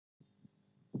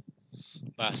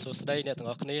បាទសួស្តីអ្នកទាំង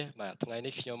អស់គ្នាបាទថ្ងៃ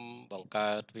នេះខ្ញុំបង្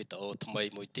កើតវីដេអូថ្មី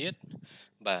មួយទៀត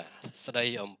បាទស្ដី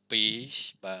អំពី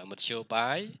បាទមធ្យោ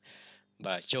បាយ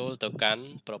បាទចូលទៅកាន់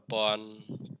ប្រព័ន្ធ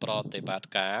ប្រតិបត្តិ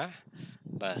ការ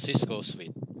បាទ Cisco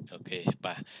Switch អូខេ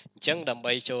បាទអញ្ចឹងដើម្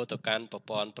បីចូលទៅកាន់ប្រ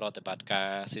ព័ន្ធប្រតិបត្តិការ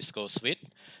Cisco Switch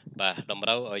បាទតម្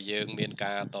រូវឲ្យយើងមាន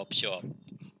ការតភ្ជាប់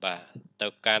បាទទៅ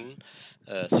កាន់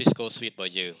Cisco Switch រប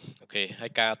ស់យើងអូខេហើ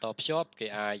យការតភ្ជាប់គេ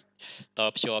អាចត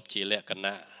ភ្ជាប់ជាលក្ខ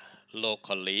ណៈ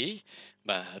locally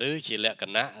បាទឬជាលក្ខ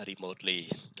ណៈ remotely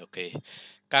អូខេ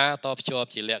ការតភ្ជាប់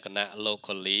ជាលក្ខណៈ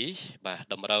locally បាទ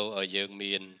តម្រូវឲ្យយើង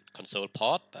មាន console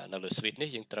port បាទនៅលើ switch នេះ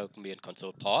យើងត្រូវមាន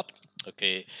console port អូ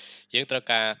ខេយើងត្រូវ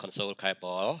ការ console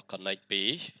cable connect ពី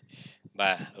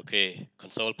បាទអូខេ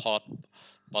console port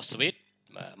របស់ switch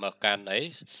បាទមកកាន់អី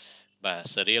បាទ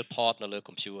serial port នៅលើ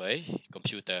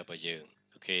computer របស់យើង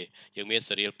អូខេយើងមាន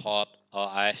serial port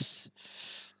OS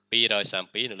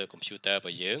 232នៅលើ computer រប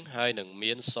ស់យើងហើយនឹង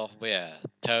មាន software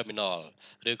terminal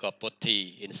ឬក៏ PuTTY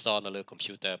install នៅលើ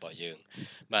computer របស់យើង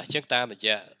បាទអញ្ចឹងតាមរ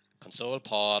យៈ console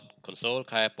port console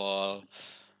cable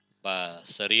បាទ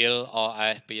serial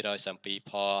OS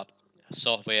 232 port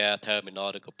software terminal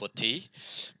ឬក៏ PuTTY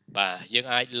បាទយើង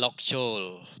អាច log ចូល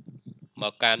ម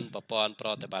កកាន់ប្រព័ន្ធប្រ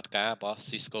តិបត្តិការរបស់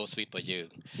Cisco Switch របស់យើង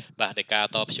បាទដែលការ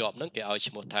តភ្ជាប់ហ្នឹងគេឲ្យ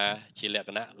ឈ្មោះថាជាលក្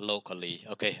ខណៈ locally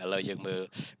អូខេឥឡូវយើងមើល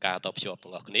ការតភ្ជាប់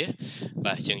ទាំងអស់គ្នា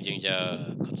បាទអញ្ចឹងយើងយក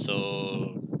console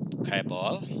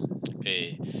cable គេ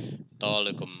ត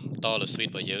លើ switch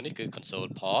របស់យើងនេះគឺ console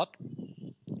port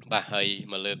បាទហើយ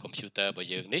មកលើ computer របស់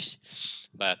យើងនេះ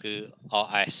បាទគឺ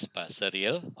OS បាទ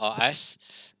serial OS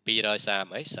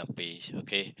 232អូ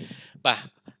ខេបាទ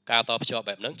ការតភ្ជាប់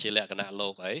បែបហ្នឹងជាលក្ខណៈ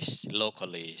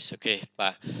locally អូខេបា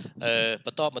ទប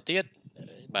ន្តមកទៀត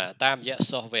បាទតាមរយៈ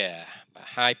software បាទ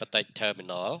Hypertext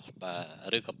Terminal បា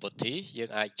ទឬក៏ PuTTY យើង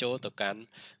អាចចូលទៅកាន់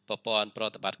ប្រព័ន្ធប្រ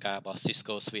តិបត្តិការរបស់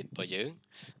Cisco Suite របស់យើង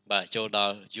បាទចូលដ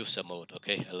ល់ user mode អូ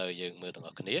ខេឥឡូវយើងមើលទាំងអ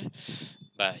ស់គ្នា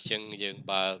បាទអញ្ចឹងយើង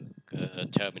បើក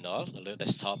terminal នៅលើ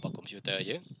desktop របស់ computer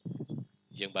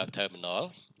យើងបើក terminal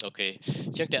អូខេអ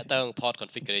ញ្ចឹងតាក់ទង port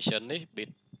configuration នេះ bit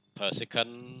per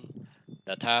second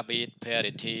data bit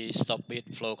parity stop bit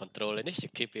flow control នេះយើ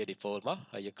ង keep វា default មក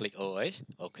ហើយយើង click OS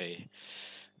អូខេ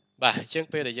បាទអញ្ចឹង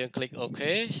ពេលដែលយើង click OK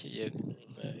យើង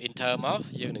enter មក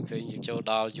យើងនឹងឃើញយើងចូល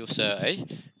ដល់ user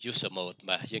user mode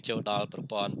បាទយើងចូលដល់ប្រ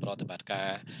ព័ន្ធប្រតិបត្តិការ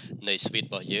នៃ suite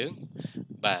របស់យើង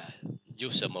បាទ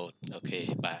user mode អូខេ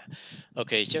បាទអូ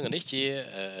ខេអញ្ចឹងនេះជា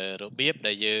របៀប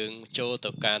ដែលយើងចូល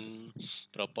ទៅកាន់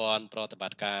ប្រព័ន្ធប្រតិប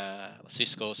ត្តិការ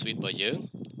Cisco Suite របស់យើង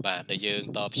បាទដែលយើង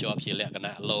តភ្ជាប់ជាលក្ខ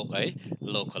ណៈ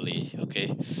locally អូខេ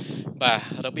បាទ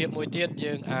របៀបមួយទៀត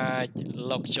យើងអាច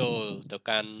log ចូលទៅ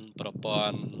កាន់ប្រព័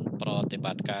ន្ធប្រតិប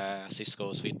ត្តិការ Cisco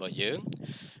Suite របស់យើង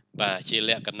បាទជា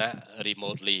លក្ខណៈ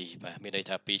remotely បាទមានន័យ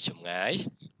ថាពីចម្ងាយ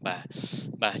បាទ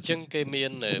អញ្ចឹងគេមា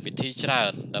នវិធីច្រើ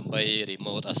នដើម្បី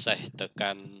remote access ទៅ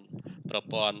កាន់ប្រ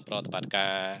ព័ន្ធប្រតិបត្តិកា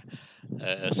រ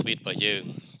suite របស់យើង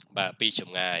បាទពីច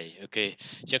ម្ងាយអូខេ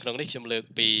អញ្ចឹងក្នុងនេះខ្ញុំលើក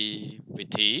ពីវិ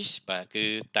ធីបាទគឺ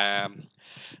តាម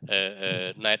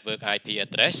network IP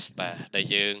address បាទដែល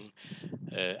យើង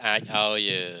អាចឲ្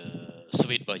យ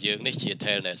suite របស់យើងនេះជា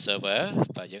telnet server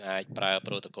បាទយើងអាចប្រើ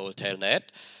protocol telnet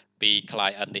ពី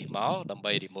client នេះមកដើម្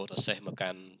បី remote access មកកា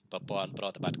ន់ប្រព័ន្ធប្រ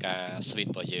តិបត្តិការ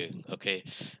suite របស់យើងអូខេ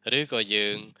ឬក៏យើ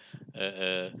ង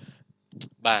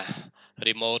បាទ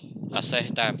remote access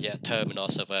តាមរយៈ terminal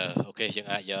server អូខេយើង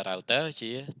អាចយក router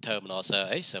ជា terminal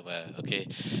server អូខេ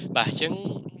បាទអញ្ចឹង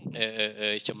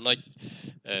ចំណុច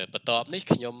បន្ទាប់នេះ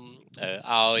ខ្ញុំ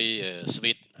ឲ្យ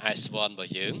suite S1 រប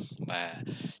ស់យើងបាទ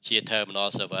ជា terminal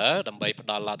server ដើម្បីផ្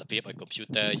ដល់លទ្ធភាពឲ្យ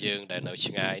computer យើងដែលនៅ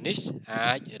ឆ្ងាយនេះ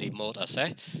អាច remote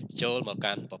access ចូលមក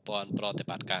កាន់ប្រព័ន្ធប្រតិ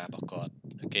បត្តិការរបស់គាត់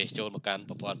អូខេចូលមកកាន់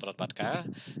ប្រព័ន្ធប្រតិបត្តិការ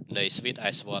នៃ suite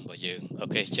S1 របស់យើងអូ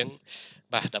ខេអញ្ចឹង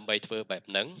បាទដើម្បីធ្វើបែប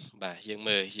ហ្នឹងបាទយើង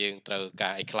មើលយើងត្រូវកា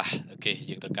រអីខ្លះអូខេ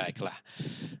យើងត្រូវការអីខ្លះ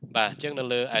បាទអញ្ចឹងនៅ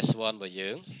លើ S1 របស់យើ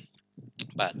ង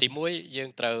បាទទី1យើង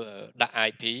ត្រូវដាក់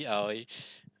IP ឲ្យ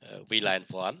VLAN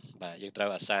 1បាទយើងត្រូវ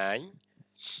assign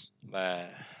បា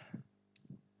ទ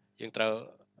យើងត្រូវ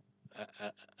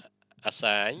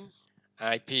assign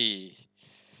IP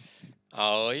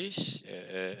ឲ្យ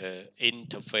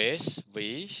interface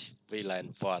VLAN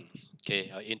 1គេ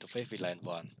ឲ្យ interface VLAN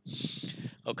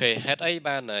 1អូខេហេតុអី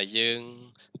បានយើង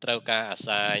ត្រូវការ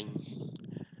assign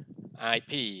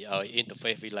IP ឲ្យ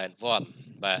interface VLAN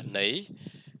 1បាទនៃ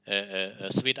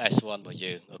suite S1 របស់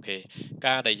យើងអូខេ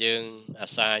ការដែលយើង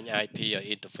assign IP ឲ្យ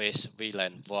interface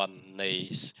VLAN 1នៃ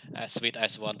suite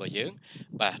S1 របស់យើង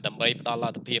បាទដើម្បីផ្ដល់ល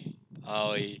ទ្ធភាព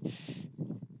ឲ្យ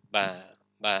បាទ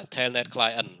បាទ telnet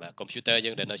client បាទ computer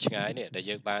យើងដែលនៅឆ្ងាយនេះដែល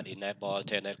យើងបាន enable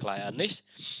telnet client នេះ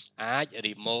អាច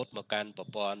remote មកកាន់ប្រ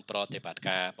ព័ន្ធប្រតិបត្តិ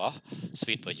ការរបស់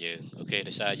suite របស់យើងអូខេ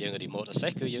ដោយសារយើង remote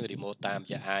access គឺយើង remote តាមរ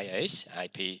យៈ IH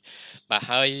IP បាទ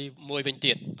ហើយមួយវិញ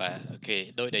ទៀតបាទអូខេ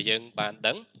ដោយដែលយើងបាន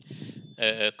ដឹង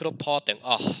គ្រប់ port ទាំងអ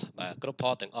ស់បាទគ្រប់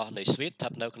port ទាំងអស់នៃ suite ស្ថិ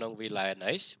តនៅក្នុង VLAN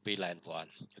H VLAN 1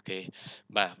អូខេ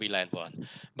បាទ VLAN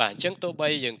 1បាទអញ្ចឹងទោះបី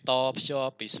យើងតភ្ជា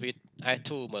ប់ពី suite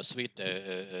S2 មក suite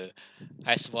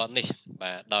S1 នេះ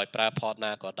បាទដោយប្រើ port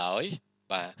ណាក៏ដោយ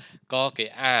បាទក៏គេ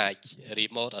អាច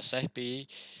remote access ពី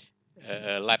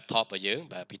laptop របស់យើង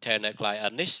បាទពី telnet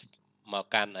client នេះមក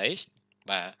កាន់អី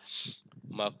បាទ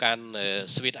មកកាន់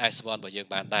suite S1 របស់យើង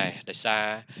បានដែរដោយសារ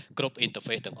គ្រប់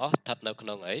interface ទាំងអស់ស្ថិតនៅក្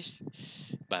នុងអី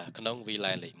បាទក្នុង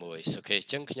VLAN លេខ1អូខេអ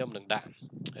ញ្ចឹងខ្ញុំនឹងដាក់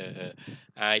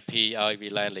IP ឲ្យ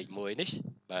VLAN លេខ1នេះ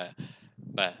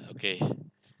បាទអូខេ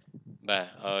បាទ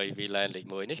ឲ្យ VLAN លេខ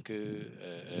1នេះគឺ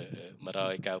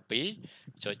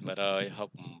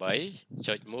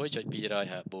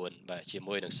192.168.1.254បាទជា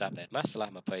មួយនឹង subnet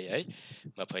mask/20 អី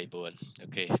24អូ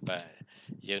ខេបាទ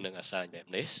យើងនឹង assign បែប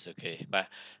នេះអូខេបាទ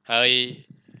ហើយ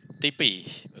ទី2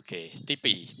អូខេទី2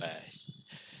បាទ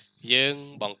យើង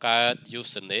បង្កើត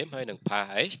username ហើយនឹង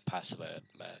password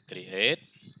បាទ create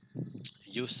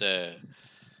user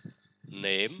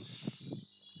name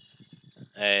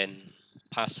and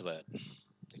password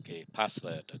អូខេ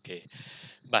password អូខេ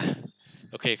បាទ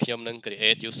អូខេខ្ញុំនឹង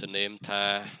create username ថា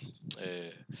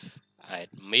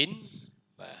admin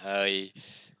បាទហើយ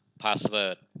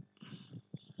password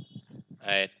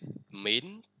admin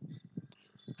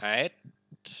add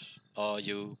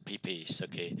RUPP អូ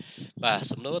ខេបាទ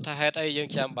សំណួរថាហេតុអីយើង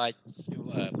ចាំបាច់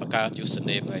បង្កើត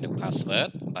username ហើយនឹង password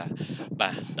បាទ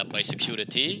ដើម្បី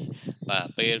security បាទ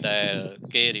ពេលដែល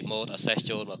គេ remote access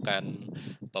ចូលមកកាន់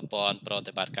ប្រព័ន្ធប្រ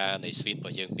តិបត្តិការនៃ suite រប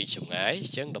ស់យើងពីចម្ងាយអ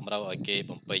ញ្ចឹងតម្រូវឲ្យគេ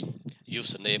បំពេញ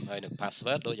username ហើយនឹង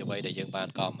password ដូចអ្វីដែលយើងបាន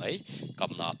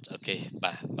កំណត់អូខេ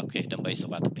បាទអូខេដើម្បីសុ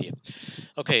វត្ថិភាព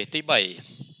អូខេទី3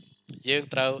យើង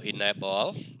ត្រូវ enable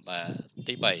បាទ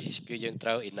ទី3គឺយើងត្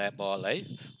រូវ enable អី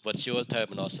virtual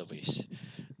terminal service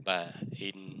បាទ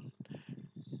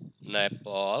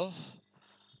enable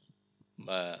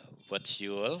បាទ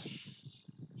virtual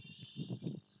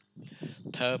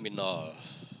terminal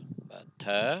បាទ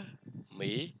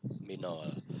terminal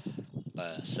បា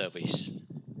ទ service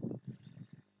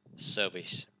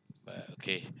បាទអូ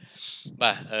ខេ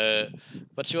បាទ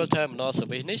virtual terminal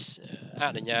service នេះអ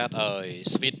នុញ្ញាតឲ្យ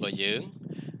suite របស់យើង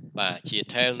បាទជា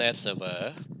telnet server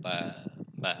បា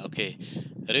ទអូខេ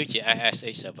ឬជា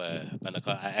ISH server បាទ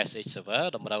ក៏ ISH server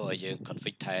តម្រូវឲ្យយើង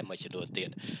config ថែមមួយចំនួនទៀត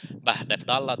បាទដែលផ្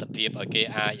ដល់លទ្ធភាពឲ្យគេ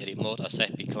អាច remote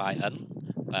access ពី client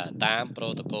បាទតាម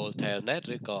protocol telnet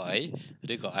ឬក៏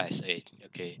ISH អូ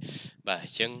ខេបាទអ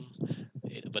ញ្ចឹង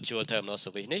virtual terminal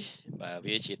service នេះបាទ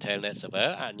វាជា telnet server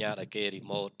អនុញ្ញាតឲ្យគេ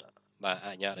remote បាទអ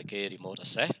នុញ្ញាតឲ្យគេ remote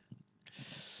access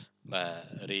បាទ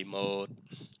remote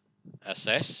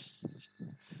access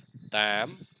តាម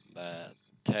បាទ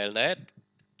telnet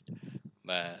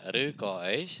បាទឬក៏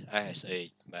អី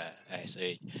ISH បាទ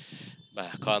ISH បា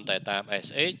ទគ្រាន់តែតាម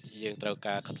ISH យើងត្រូវ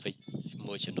ការ config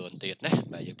មួយចំនួនទៀតណា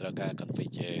បាទយើងត្រូវការ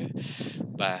config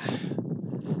បាទ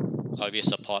ឲ្យវា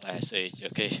support ISH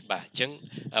អូខេបាទអញ្ចឹង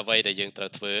អ្វីដែលយើងត្រូ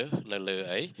វធ្វើនៅលើ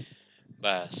អី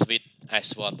បាទ suite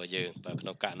S1 របស់យើងបាទក្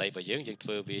នុងករណីរបស់យើងធ្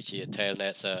វើវាជា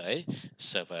telnet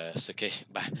server អូខេ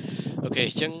បាទអូខេ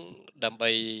អញ្ចឹងដើម្បី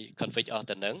config អស់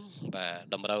ទៅនឹងបាទ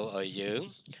តម្រូវឲ្យយើង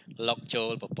log ចូ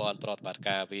លប្រព័ន្ធប្រតិបត្តិ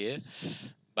ការវា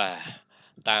បាទ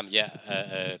តាមរយៈ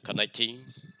connecting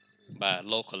បាទ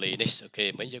locally នេះអូខេ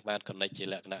មិញយើងបាន connect ជា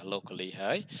លក្ខណៈ locally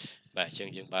ហើយបាទអញ្ចឹង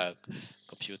យើងបើក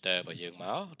computer របស់យើងម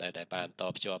កដែលបានត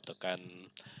ភ្ជាប់ទៅកាន់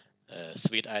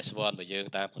suite S1 របស់យើង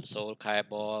តាម console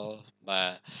cable បា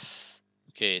ទ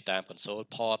គេតាម console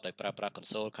port ដោយប្រើប្រាស់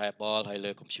console cable ហើយ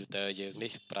លើ computer យើង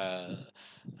នេះប្រើ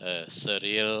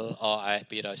serial RS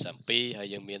 232ហើយ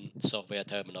យើងមាន software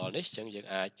terminal នេះអញ្ចឹងយើង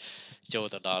អាចចូល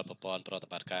ទៅដល់ប្រព័ន្ធប្រតិ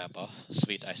បត្តិការរបស់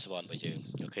suite S1 របស់យើង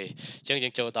អូខេអញ្ចឹងយើ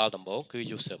ងចូលដល់ដំបូងគឺ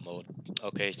user mode អូ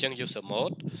ខេអញ្ចឹង user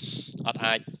mode អត់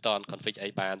អាចតន config អី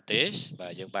បានទេបា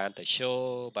ទយើងបានតែ show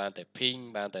បានតែ ping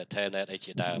បានតែ telnet អី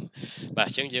ជាដើមបាទ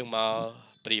អញ្ចឹងយើងមក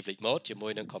privilege mode ជាមួ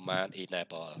យនឹង command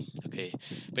enable អូខេ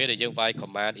ពេលដែលយើងវាយ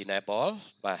command enable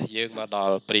បាទយើងមកដ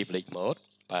ល់ privilege mode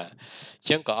បាទអញ្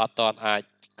ចឹងក៏អត់តន់អាច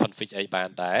config អីបាន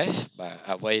ដែរបាទ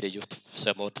អ្វីដែល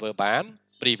user mode ធ្វើបាន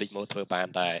privilege mode ធ្វើបាន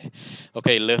ដែរអូ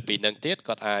ខេលើសពីនឹងទៀត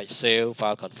គាត់អាច save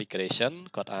file configuration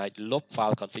គាត់អាចលុប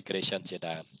file configuration ជា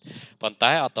ដើមប៉ុន្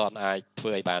តែអត់តន់អាចធ្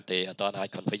វើអីបានទេអត់តន់អាច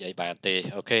config អីបានទេ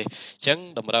អូខេអញ្ចឹង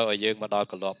តម្រូវឲ្យយើងមកដល់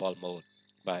global mode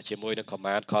បាទជាមួយនឹង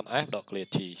command conf.clear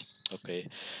t អូខេ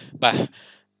បាទ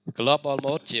global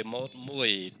mode ជា mode មួយ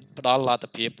ផ្ដល់លទ្ធ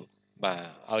ភាពបាទ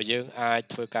ឲ្យយើងអាច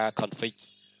ធ្វើការ config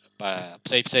បាទ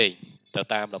ផ្សេងទៅ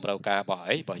តាមតម្រូវការរប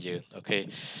ស់យើងអូខេអ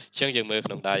ញ្ចឹងយើងមើល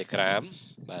ក្នុង diagram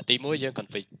បាទទី1យើង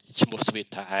config ឈ្មោះ switch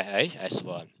ថា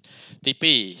S1 ទី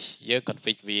2យើង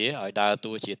config វាឲ្យដើរ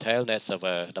តួជា telnet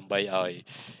server ដើម្បីឲ្យ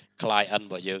client រ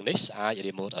បស់យើងនេះអាច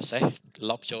remote access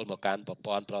លុបចូលមកកាន់ប្រ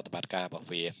ព័ន្ធប្រតិបត្តិការរបស់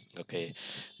វាអូខេ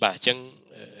បាទអញ្ចឹង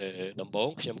ដំបូង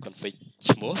ខ្ញុំ config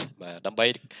ឈ្មោះបាទដើម្បី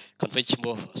config ឈ្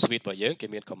មោះ switch របស់យើងគេ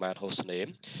មាន command host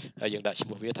name ហើយយើងដាក់ឈ្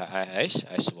មោះវាថា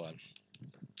S1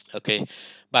 អូខេ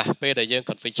បាទពេលដែលយើង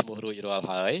config ឈ្មោះរួចរាល់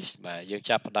ហើយបាទយើង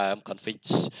ចាប់ផ្ដើម config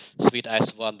switch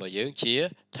S1 របស់យើងជា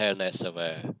telnet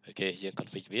server អូខេយើង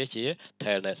config វាជា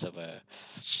telnet server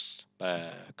បាទ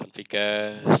configure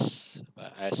បា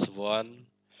ទ S1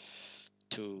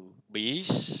 to be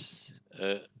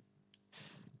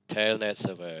telnet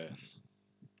server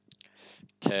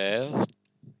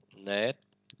telnet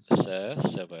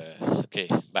server អូខេ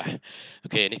បាទអូ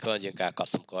ខេនេះក៏យើងការក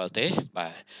ត់សម្គាល់ទេបា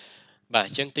ទបាទអ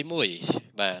ញ្ចឹងទី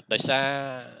1បាទដោយសារ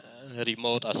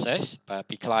remote access បាទ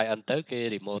ពី client ទៅគេ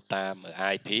remote តាម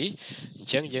IP អ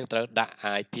ញ្ចឹងយើងត្រូវដាក់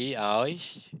IP ឲ្យ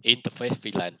interface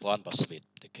VLAN 1របស់ switch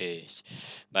អូខេ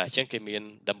បាទអញ្ចឹងគេមាន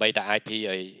ដើម្បីដាក់ IP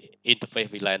ឲ្យ interface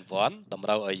VLAN 1តម្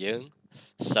រូវឲ្យយើង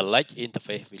select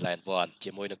interface VLAN 1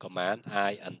ជាមួយនឹង command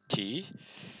int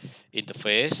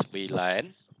interface VLAN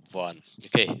 1អូ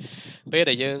ខេពេល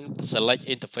ដែលយើង select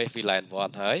interface VLAN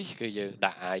 1ហើយគឺយើង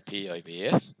ដាក់ IP ឲ្យវា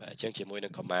បាទអញ្ចឹងជាមួយនឹ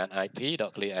ង command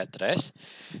IP.clear address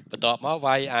បន្ទាប់មក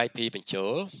វាយ IP បញ្ចូ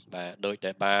លបាទដូច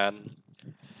ដែលបាន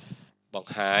ប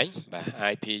ង្ហាញបាទ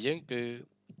IP យើងគឺ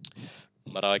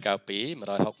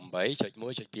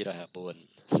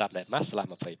192.168.1.254 subnet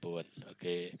mask/24អូ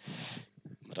ខេ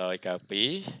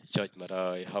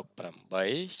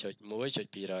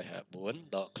192.168.1.254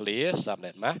 ដក clear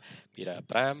subnet mask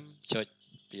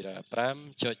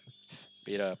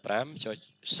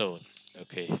 255.255.255.0អូ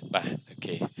ខេបាទអូ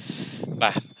ខេ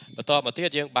បាទបន្តមកទៀត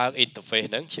យើងបើក interface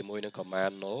ហ្នឹងជាមួយនឹង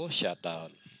command no shutdown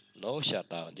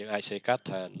យើងអាចសេកាត់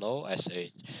ថា no sh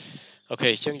អូខេ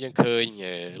អញ្ចឹងយើងឃើញ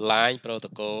line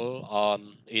protocol on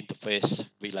interface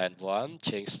VLAN 1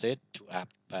 change state to up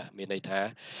បាទមានន័យថា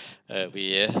វា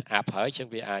up ហើយអញ្ចឹង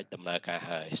វាអាចដំណើរការ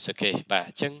ហើយអូខេបាទ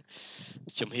អញ្ចឹង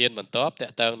ជំហានបន្ទាប់ត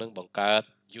កតងនឹងបង្កើត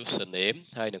username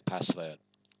ហើយនិង password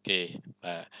គេ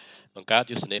បាទបង្កើត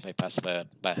username ហើយ password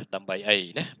បាទដើម្បីអី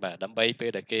ណាបាទដើម្បីពេល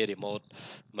ដែលគេ remote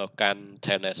មកកាន់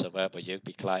telnet server របស់យើង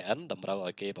ពី client តម្រូវ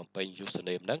ឲ្យគេបំពេញ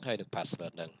username ហ្នឹងហើយនិង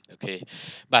password ហ្នឹងអូខេ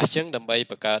បាទអញ្ចឹងដើម្បី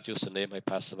បង្កើត username ហើយ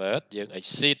password យើង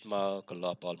exit មក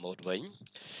global mode វិញ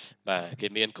បាទគេ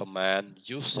មាន command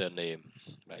username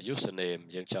បាទ username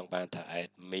យើងចង់បានថា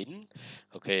admin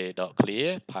អូខេ dot clear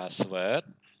password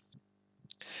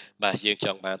បាទយើងច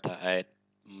ង់បានថា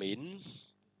admin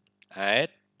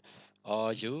add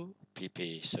rupp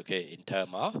អូខេ enter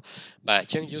មកបាទអ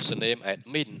ញ្ចឹង username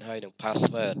admin ហើយនិង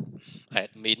password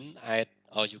admin add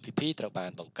rupp ត្រូវបា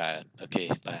នបង្កើតអូខេ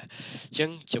បាទអញ្ចឹង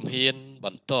ជំហានប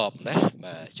ន្ទាប់ណា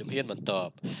បាទជំហានបន្ទា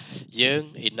ប់យើង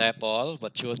enable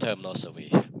virtual terminal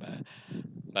service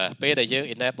បាទពេលដែលយើង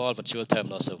enable virtual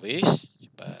terminal service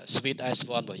បាទ suite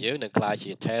S1 របស់យើងនឹងក្លាយ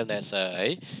ជា telnet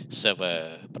server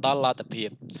ផ្ដល់លទ្ធភាព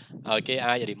ឲ្យគេ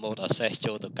អាច remote access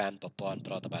ចូលទៅកាន់ប្រព័ន្ធ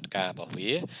ប្រតិបត្តិការរបស់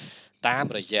វាតាម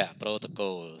រយៈ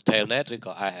protocol telnet ឬ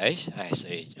ក៏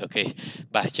ISH អូខេ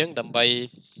បាទអញ្ចឹងដើម្បី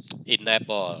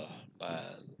enable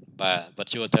បាទ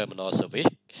virtual terminal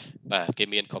service បាទគេ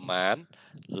មាន command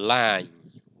line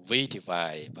vty បា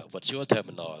ទ virtual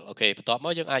terminal អូខេបន្ទាប់ម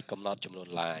កយើងអាចកំណត់ចំនួន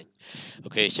line អូ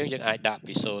ខេអញ្ចឹងយើងអាចដាក់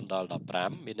ពី0ដល់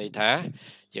15មានន័យថា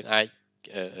យើងអាច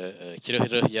ជ្រើស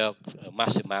រើសយក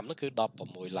maximum នោះគឺ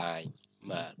16 line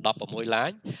បាទ16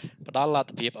 line ផ្ដល់លទ្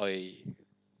ធភាពឲ្យ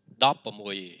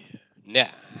16អ្នក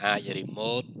អាច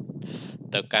remote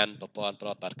ទៅកាន់ប្រព័ន្ធប្រ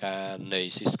តិបត្តិការនៃ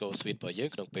Cisco Switch របស់យើង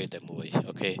ក្នុងពេលតែមួយ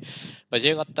អូខេបើ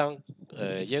យើងអត់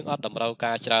តម្រូវ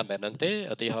ការច្រើនបែបហ្នឹងទេ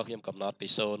ឧទាហរណ៍ខ្ញុំកំណត់ពី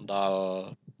0ដល់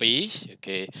2អូ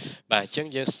ខេបាទអញ្ចឹង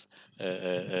យើង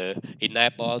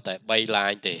enable តែ3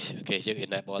 line ទេអូខេយើង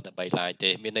enable តែ3 line ទេ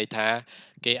មានន័យថា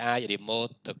គេអាច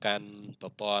remote ទៅកាន់ប្រ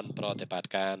ព័ន្ធប្រតិបត្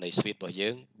តិការនៃ Switch របស់យើ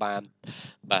ងបាន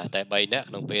បាទតែ3នាក់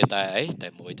ក្នុងពេលតែតែ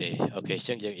មួយទេអូខេអញ្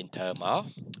ចឹងយើង enter មក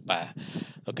បាទ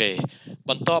អូខេ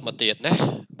បន្តមកទៀតណា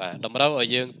បាទតម្រូវឲ្យ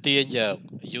យើងទាញយក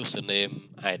username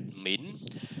admin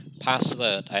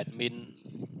password admin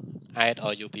add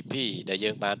rupp ដែលយើ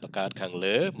ងបានបង្កើតខាង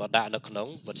លើមកដាក់នៅក្នុង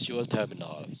virtual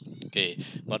terminal គេ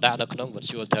មកដាក់នៅក្នុង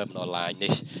virtual terminal line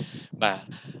នេះបាទ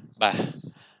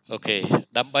អូខេ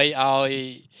ដើម្បីឲ្យ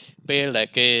ពេលដែល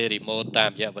គេ remote តា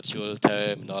មរយៈ virtual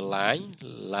terminal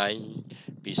line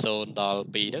ពី0ដល់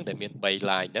2ហ្នឹងដែលមាន3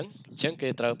 line ហ្នឹងអញ្ចឹងគេ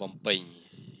ត្រូវបំពេញ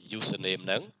username ហ្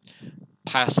នឹង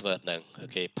password ហ្នឹងអូ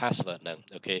ខេ password ហ្នឹង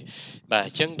អូខេបាទអ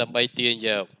ញ្ចឹងដើម្បីទាញយ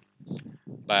ក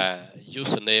បាទ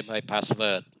username ហើយ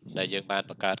password ដែលយើងបាន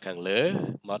បង្កើតខាងលើ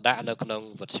មកដាក់នៅក្នុង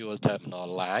virtual terminal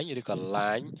line ឬក៏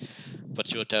line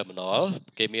virtual terminal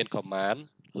គេមាន command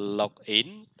login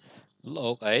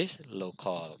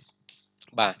local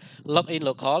បាទ login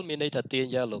local មានន័យថាទាញ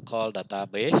យក local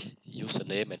database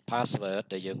username and password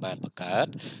ដែលយើងបានបង្កើត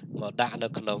មកដាក់នៅ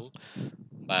ក្នុង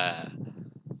បាទ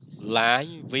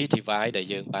line VTY ដែល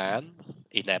យើងបាន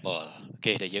enable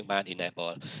គេដែលយើងបាន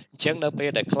enable អញ្ចឹងនៅពេល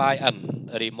ដែល client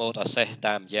remote access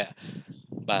តាមរយៈ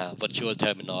បាទ virtual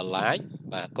terminal line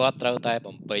បាទគាត់ត្រូវតែ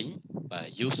បំពេញបាទ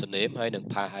username ហើយនិង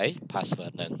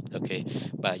password ហ្នឹងអូខេ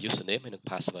បាទ username ហើយនិង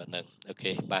password ហ្នឹងអូ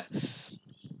ខេបាទ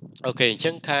អូខេអញ្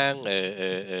ចឹងខាង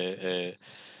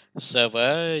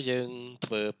server យើង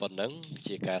ធ្វើប៉ុណ្ណឹង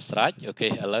ជាការស្រេចអូខេឥ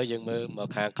ឡូវយើងមើលមក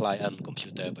ខាង client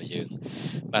computer របស់យើង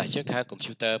បាទអញ្ចឹងខាង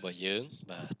computer របស់យើង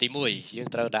បាទទី1យើង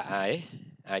ត្រូវដាក់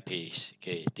IP អូ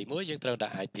ខេទី1យើងត្រូវដា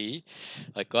ក់ IP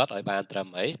ឲ្យគាត់ឲ្យបានត្រឹម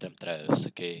អីត្រឹមត្រូវ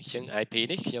អូខេអញ្ចឹង IP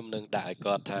នេះខ្ញុំនឹងដាក់ឲ្យ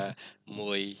គាត់ថា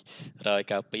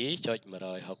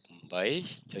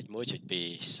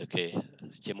192.168.1.2អូខេ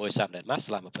ជាមួយ subnet mask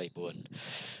 /24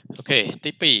អូខេ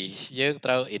ទី2យើងត្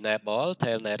រូវ enable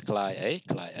telnet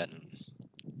client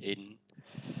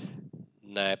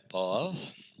enable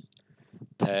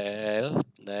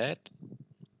telnet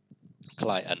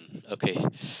client អូខេ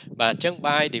បាទអញ្ចឹង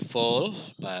by default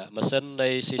បាទម៉ាស៊ីននៃ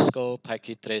Cisco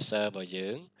Packet Tracer របស់យើ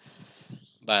ង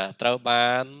បាទត្រូវបា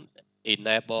ន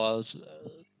enable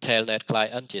telnet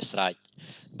client ជាស្រេច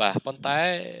បាទប៉ុន្តែ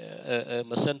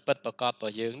ម៉ាស៊ីនពិតប្រាកដរប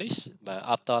ស់យើងនេះបាទ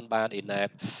អត់ទាន់បាន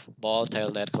enable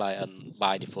telnet client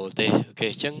by default ទេអូខេ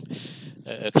អញ្ចឹង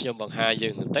ខ្ញុំបង្ហាញយើ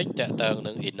ងបន្តិចតើតើ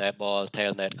នឹង enable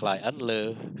telnet client លើ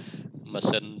ម៉ា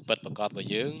ស៊ីនពិតប្រាកដរបស់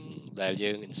យើងដែល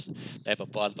យើងដែលប្រ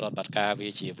ព័ន្ធប្រតិបត្តិការវា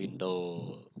ជា Windows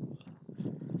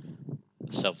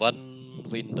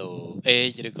 7 Windows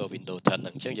 8ឬក៏ Windows 10ហ្នឹ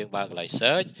ងអញ្ចឹងយើងបើកកន្លែង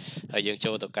search ហើយយើង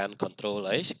ចូលទៅកាន់ control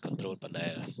control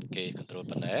panel គេ control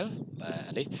panel បាទ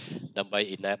នេះដើម្បី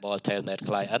enable telnet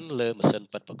client លើម៉ាស៊ីន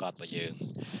ពិតប្រាកដរបស់យើង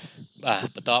បាទ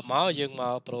បន្ទាប់មកយើងម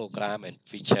ក program and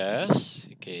features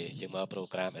គេយើងមក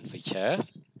program and feature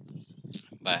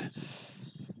បាទ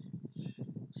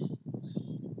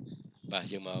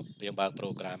យើងបើក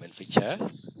program and feature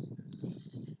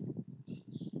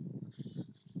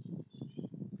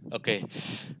អូខេ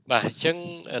បាទអញ្ចឹង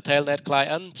telnet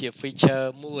client ជា feature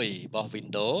មួយរបស់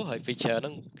Windows ហើយ feature ហ្នឹ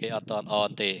ងគេអត់ទាន់ on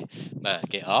ទេបាទ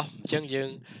គេ off អញ្ចឹងយើង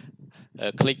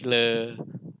click លើ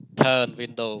turn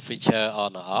window feature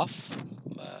on or off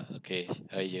បាទអូខេ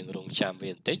ហើយយើងរងចាំ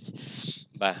វាបន្តិច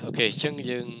បាទអូខេអញ្ចឹង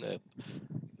យើង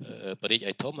បរិច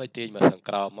ឲ្យធំហើយទាញមកខាង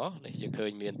ក្រោមមកនេះយើងឃើ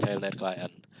ញមាន telnet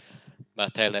client បាទ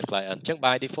telnet client អញ្ចឹង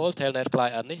by default telnet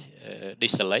client នេះ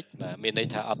deselect បាទមានន័យ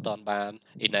ថាអត់ទាន់បាន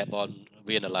enable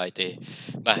វានៅឡើយទេ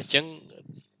បាទអញ្ចឹង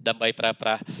ដើម្បីប្រើប្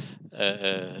រាស់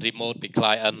remote ពី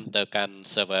client ទៅកាន់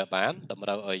server បានតម្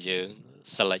រូវឲ្យយើង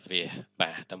select វា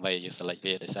បាទដើម្បីយើង select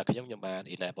វាដោយសារខ្ញុំបាន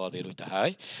enable វារួចទៅហើយ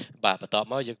បាទបន្ទាប់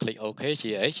មកយើង click OK ជា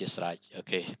អីជាស្រេចអូ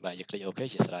ខេបាទយើង click OK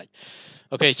ជាស្រេច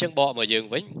អូខេអញ្ចឹងបកមកយើង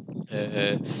វិញ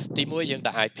ទី1យើង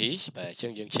ដាក់ IP បាទអញ្ចឹ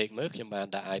ងយើង check មើលខ្ញុំបាន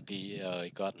ដាក់ IP ឲ្យ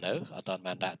គាត់នៅអត់ទាន់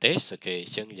បានដាក់ទេអូខេអ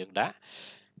ញ្ចឹងយើងដាក់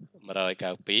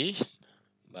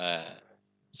192បាទ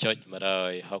ចុច168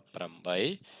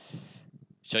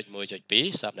ចុច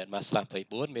1.2 subnet mask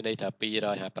 /24មានន័យថា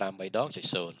253ដងចុច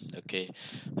0អូខេ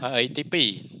ហើយទី2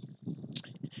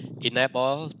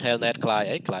 enable telnet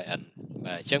client បាទ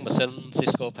អញ្ចឹងម៉ាស៊ីន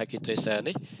Cisco Packet Tracer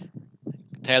នេះ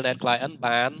telnet client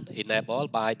បាន enable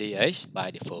by DH by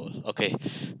default អូខេ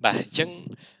បាទអញ្ចឹង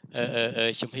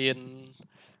ជំហាន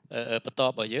បន្ទា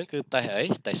ប់របស់យើងគឺ test អី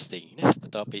testing ណាប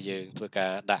ន្ទាប់ពីយើងធ្វើកា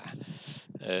រដាក់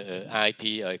IP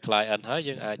ឲ្យ client ហើយ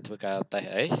យើងអាចធ្វើការ test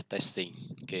អី testing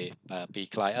គេបាទពី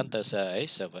client ទៅ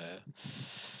server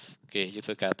គេយើង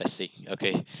ធ្វើការ testing អូ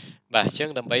ខេបាទអញ្ចឹង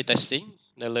ដើម្បី testing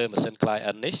នៅលើម៉ាស៊ីន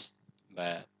client នេះ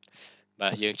បា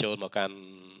ទយើងចូលមកកាន់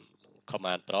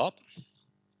command prompt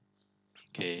អូ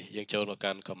ខេយើងចូលមក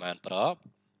កាន់ command prompt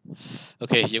អូ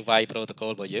ខេយើងវាយ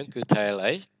protocol របស់យើងគឺ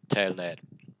telnet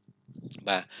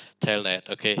បាទ telnet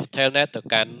អូខេ telnet ទៅ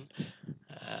កាន់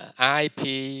IP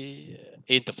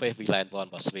interface VLAN 1រ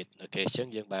បស់ switch អូខេអញ្ចឹង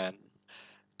យើងបាន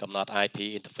កំណត់ IP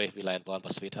interface VLAN 1រប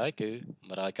ស់ switch ហើយគឺ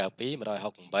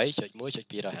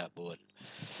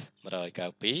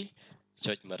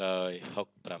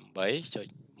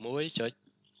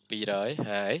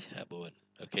 192.168.1.254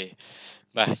 អូខេ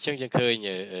បាទអញ្ចឹងយើងឃើញ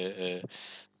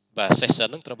បាទ session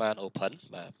ហ្នឹងត្រូវបាន open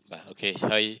បាទអូខេ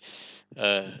ហើយ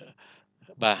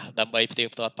បាទដើម្បីផ្ទៀង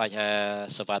ផ្ទាត់បញ្ហា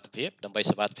សុវត្ថិភាពដើម្បី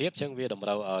សុវត្ថិភាពអញ្ចឹងវាតម្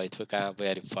រូវឲ្យធ្វើការ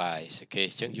verify អូខេ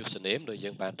អញ្ចឹង username ដូចយើ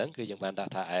ងបានដឹងគឺយើងបានដា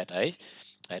ក់ថា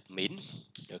admin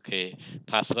អូខេ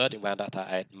password យើងបានដាក់ថា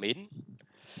admin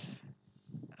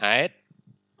add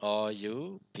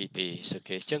RUPP អូ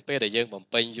ខេអញ្ចឹងពេលដែលយើងបំ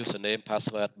ពេញ username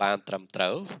password បានត្រឹមត្រូ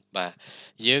វបាទ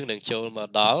យើងនឹងចូលមក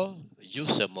ដល់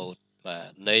user mode បាទ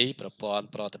នៃប្រព័ន្ធ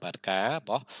ប្រតិបត្តិការរ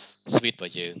បស់ Switch រប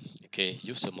ស់យើងអូខេ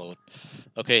user mode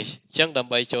អូខេអញ្ចឹងដើ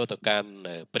ម្បីចូលទៅកាន់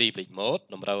privilege mode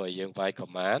តម្រូវឲ្យយើងវាយ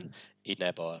command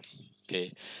enable អូខេ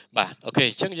បាទអូខេ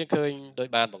អញ្ចឹងយើងឃើញដោយ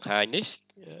បានបង្ហាញនេះ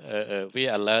វា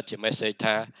alert ជា message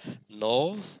ថា no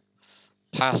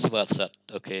password set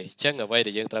អូខេអញ្ចឹងអ្វី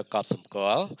ដែលយើងត្រូវកត់សម្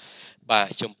គាល់បាទ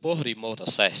ចំពោះ remote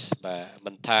access បាទ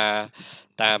មិនថា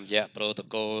តាមរយៈ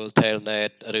protocol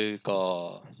telnet ឬក៏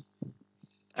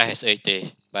ISH ទេ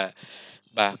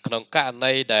បាទក្នុងករ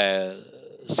ណីដែល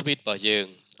switch របស់យើង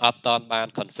អត់តាន់បាន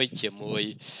config ជាមួយ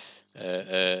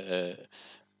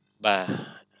បាទ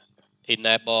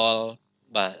enable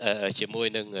បាទជាមួយ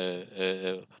នឹង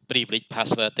privilege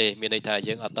password ទេមានន័យថា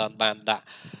យើងអត់តាន់បានដាក់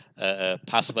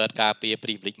password ការពារ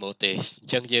privilege mode ទេអ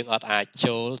ញ្ចឹងយើងអត់អាច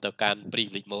ចូលទៅកាន់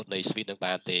privilege mode នៃ switch នឹង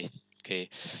បានទេអូខេ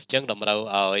អញ្ចឹងតម្រូវ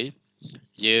ឲ្យ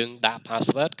យើងដាក់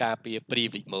password ការពារ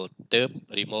privilege mode ទើប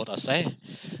remote access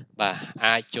បាទ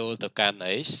អាចចូលទៅកាន់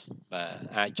អីបាទ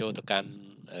អាចចូលទៅកាន់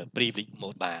privilege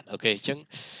mode បានអូខេអញ្ចឹង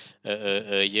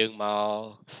យើងមក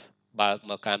បើក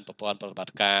មកកាន់ប្រព័ន្ធប្រតិបត្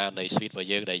តិការនៃ suite របស់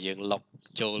យើងដែលយើង log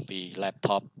ចូលពី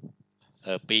laptop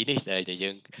ពីរនេះដែលយើ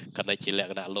ង connect ជាលក្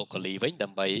ខណៈ locally វិញដើ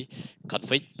ម្បី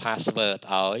config password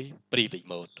ឲ្យ privilege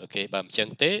mode អូខេបើមិនចឹង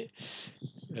ទេ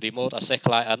remote access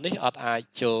client នេះអត់អាច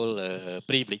ចូល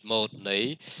privilege mode នៃ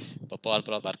ប្រព័ន្ធ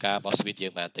ប្រតិបត្តិការរបស់ suite យើ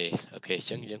ងបានទេអូខេអញ្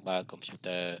ចឹងយើងបើក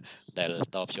computer ដែល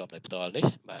តភ្ជាប់ដោយផ្ទាល់នេះ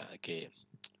បាទអូខេ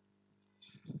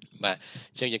បាទ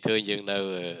អញ្ចឹងយើងឃើញយើងនៅ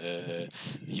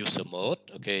user mode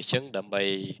អូខេអញ្ចឹងដើម្បី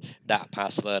ដាក់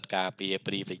password ការពារ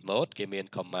privilege mode គេមាន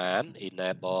command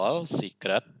enable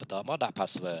secret បន្តមកដាក់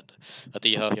password ឧ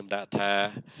ទាហរណ៍ខ្ញុំដាក់ថា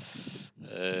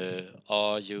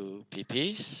RUPP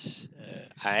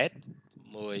add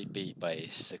 1 2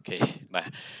 3អូខេបាទ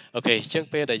អូខេអញ្ចឹង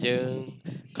ពេលដែលយើង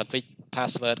config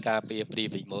password ការពារ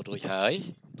privilege mode រួចហើយ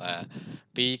បាទ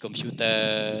ពី computer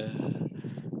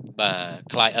បា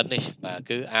ទ client នេះបាទ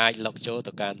គឺអាច log ចូល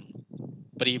ទៅកាន់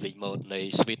privilege mode នៃ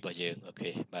suite របស់យើងអូខេ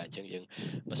បាទអញ្ចឹងយើង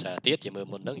ភាសាទៀតជាមើល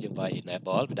មុនហ្នឹងយើងវាយ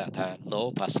enable វាដាក់ថា no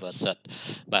password set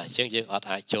បាទអញ្ចឹងយើងអត់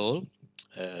អាចចូល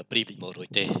privilege mode រួច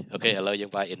ទេអូខេឥឡូវយើ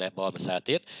ងវាយ enable ភាសា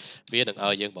ទៀតវានឹង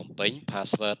ឲ្យយើងបំពេញ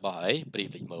password របស់អី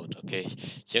privilege mode អូខេ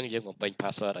អញ្ចឹងយើងបំពេញ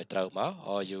password ឲ្យត្រូវមក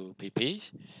RUPP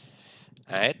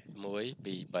add 1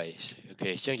 2 3អូខេ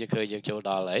អញ្ចឹងយើងឃើញយើងចូល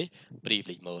ដល់អី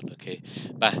privilege mode អូខេ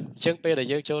បាទអញ្ចឹងពេលដែល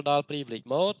យើងចូលដល់ privilege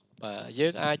mode បាទយើ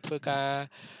ងអាចធ្វើការ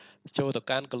ចូលទៅ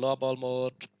កាន់ global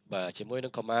mode បាទជាមួយនឹ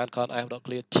ង command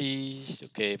 .f.clear t អូ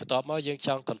ខេបន្ទាប់មកយើងច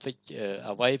ង់ config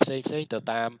អ្វីផ្សេងទៅ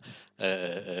តាម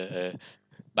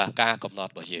បាទការកំណ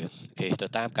ត់របស់យើងអូខេទៅ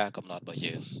តាមការកំណត់របស់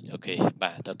យើងអូខេ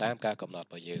បាទទៅតាមការកំណត់រ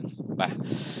បស់យើងបាទ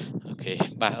អូខេ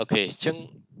បាទអូខេអញ្ចឹង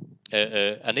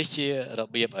អានេះជារ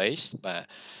បៀបអីបាទ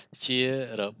ជា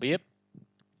របៀប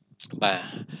បាទ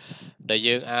ដែល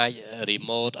យើងអាច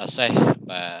remote access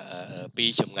បាទពី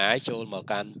ចម្ងាយចូលមក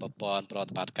កាន់ប្រព័ន្ធប្រ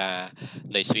តិបត្តិការ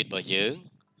នៃ suite របស់យើង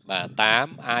បាទតាម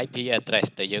IP address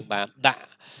ដែលយើងបានដា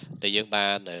ក់ដែលយើងបា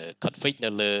ន config នៅ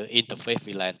លើ interface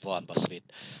VLAN របស់ suite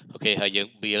អូខេហើយយើង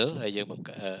build ហើយ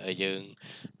យើង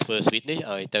ធ្វើ suite នេះ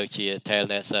ឲ្យទៅជា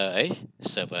telnet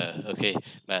server អូខេ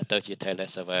បាទទៅជា telnet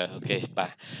server អូខេបា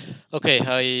ទអូខេ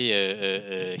ហើយ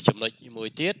ចំណុចមួយ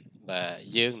ទៀតបាទ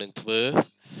យើងនឹងធ្វើ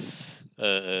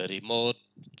remote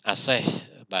access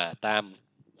បាទតាម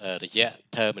រយៈ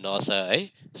terminal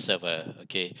server អូ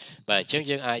ខេបាទអញ្ចឹង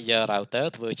យើងអាចយក router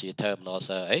ធ្វើជា terminal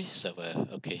server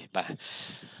អូខេបាទ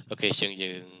អូខេអញ្ចឹង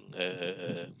យើង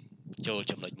ចូល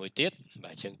ចំណុចមួយទៀត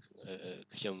បាទអញ្ចឹង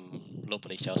ខ្ញុំលុប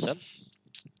នេះចោលសិន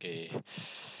អូខេ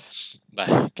បាទ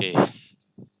អូខេ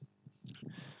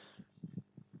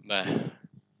បាទ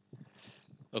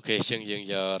អូខេអញ្ចឹងយើង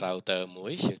យក router មួ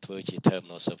យយើងធ្វើជា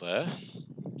terminal server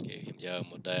គេខ្ញុំយក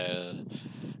model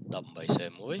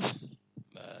 1801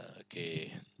បាទអូខេ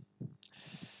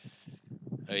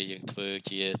ហើយយើងធ្វើ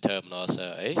ជា terminal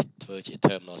server ធ្វើជា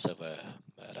terminal server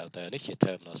បាទ router នេះជា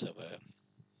terminal server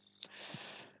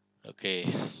អូខេ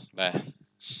បាទ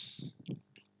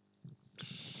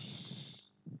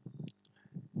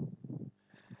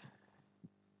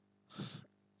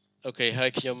អូខេហើយ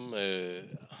ខ្ញុំ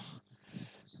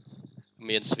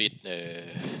មាន suite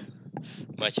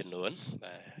មួយចំនួន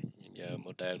បាទខ្ញុំយក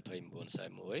model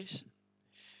 2941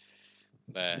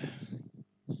បាទ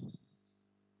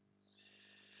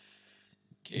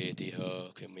គេទីហោ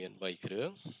គេមាន3គ្រឿ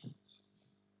ង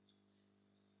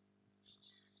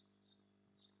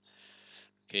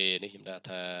គេនេះខ្ញុំដាក់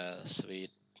ថា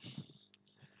Switch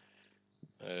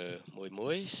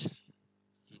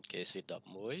 11គេ Switch 11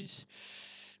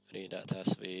នេះដាក់ថា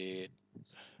Switch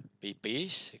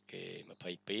 22គេ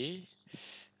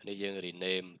22នេះយើង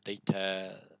rename បន្តិចថា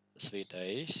Switch អី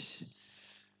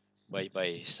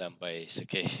33អូ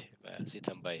ខេបាទ Switch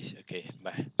 33អូខេ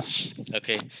បាទអូ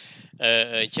ខេ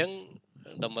អញ្ចឹង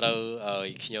តម្រូវឲ្យ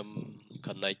ខ្ញុំ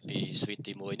connect ពី switch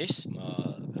ទី1នេះមក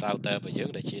router របស់យើង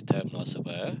ដែលជា terminal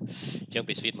server អញ្ចឹង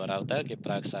ពី switch មក router គេ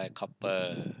ប្រើខ្សែ copper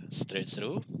straight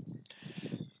through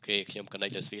គេខ្ញុំ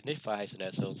connect ទៅ switch នេះ file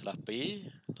ethernet 0/2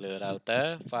 លើ router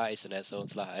file ethernet 0/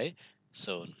អី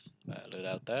0បាទលើ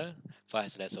router file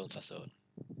ethernet 0/0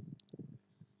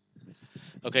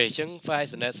អូខេអញ្ចឹង file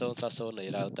ethernet 0/0 នៃ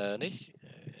router នេះ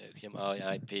ខ្ញុំឲ្យ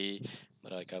IP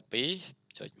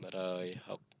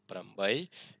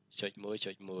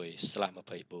 192.168.1.1/24 អូ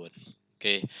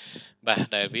ខេបាទ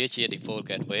ដែលវាជា default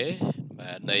gateway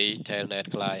បាទនៃ telnet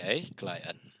client អី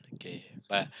client អូខេ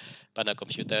បាទប៉ុន្តែ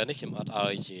computer នេះខ្ញុំអត់ឲ្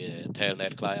យជា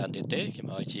telnet client ទៀតទេខ្ញុំ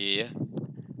ឲ្យជា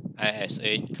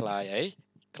ISH client អី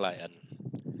client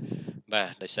បា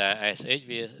ទដោយសារ ISH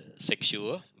វា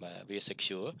secure បាទវា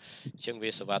secure អញ្ចឹងវា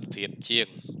សុវត្ថិភាពជាង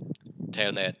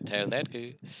telnet គឺ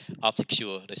អត់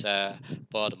secure ដោយសារ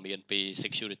ព័ត៌មានពី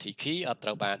security key អត់ត្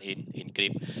រូវបាន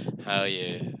encrypt ហើយ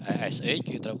ISH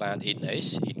គឺត្រូវបាន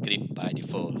encrypt by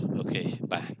default អូខេ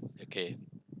បាទអូខេ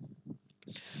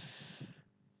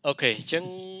អូខេអញ្ចឹង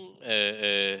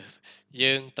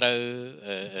យើងត្រូវ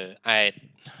add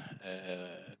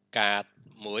កាត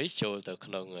មួយចូលទៅ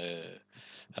ក្នុង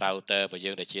router របស់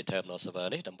យើងដែលជា terminal server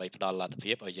នេះដើម្បីផ្ដល់លទ្ធ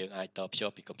ភាពឲ្យយើងអាចតភ្ជា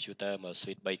ប់ពី computer មក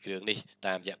switch 3គ្រឿងនេះ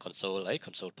តាមរយៈ console អី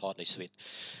console port នៃ switch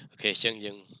អូខេអញ្ចឹង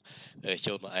យើង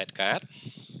ចូលមក add card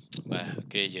បាទអូ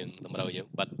ខេយើងតម្រូវយើង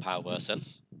បិទ power សិន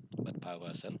បិទ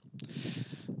power សិន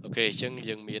អូខេអញ្ចឹង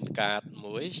យើងមាន card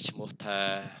មួយឈ្មោះថា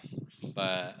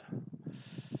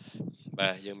បា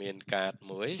ទយើងមាន card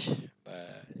មួយបាទ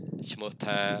ឈ្មោះ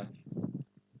ថា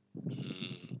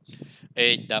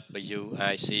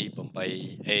HWIC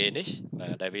 8A នេះបា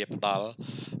ទដែលវាផ្ដល់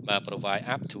បាទ provide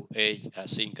up to 8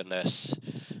 asynchronous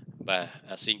បាទ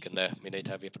asynchronous មានន័យ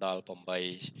ថាវាផ្ដល់8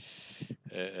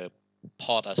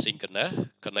 port asynchronous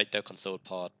connect ទៅ console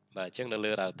port បាទអញ្ចឹងនៅ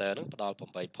លើ router ហ្នឹងផ្ដល់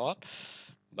8 port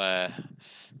បាទ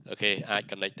អូខេអាច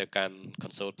connect ទៅកាន់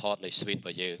console port នៃ switch រប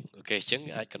ស់យើងអូខេអញ្ចឹង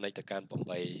អាច connect ទៅកាន់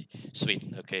8 switch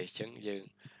អូខេអញ្ចឹងយើង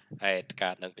add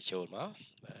card នឹងបញ្ចូលមក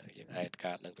បាទយើង add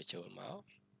card នឹងបញ្ចូលមក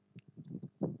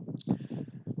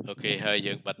អូខេហើយ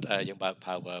យើងបិទយើងបើក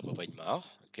power មកវិញមក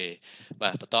អូខេបា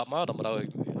ទបន្ទាប់មកតម្រូវ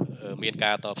មាន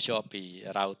ការតភ្ជាប់ពី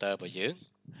router របស់យើង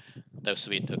ទៅ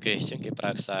switch អូខេអញ្ចឹងគេប្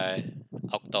រើខ្សែ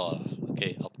octal អូខេ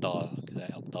octal ខ្សែ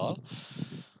octal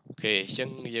អូខេអញ្ចឹង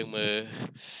យើងមើល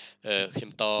ខ្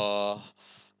ញុំត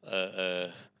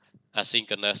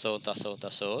asynchronous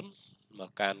 0/0/0ម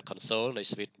កកាន់ console នៃ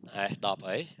switch S10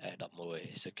 អី S11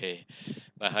 អូខេ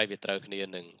បាទហើយវាត្រូវគ្នា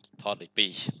នឹង port ទី2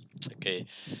អូខេ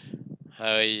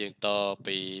ហើយយើងត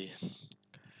ពី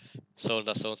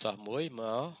 0/0/1 ម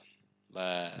ក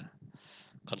បាទ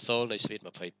console នៃ switch 22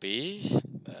បាទ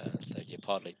ទៅជា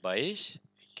port លេខ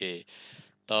3គេ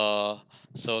ត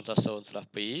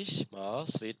 0/0/2 មក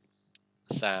switch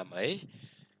 30អី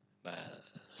បាទ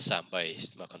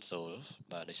33មក console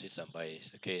បាទនៃ switch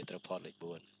 33អូខេត្រូវ port លេខ4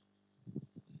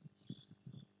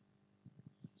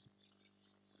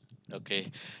អូខេ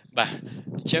បាទ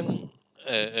អញ្ចឹង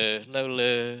នៅ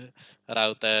លើ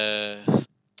router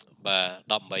បា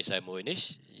ទ1841នេះ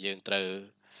យើងត្រូវ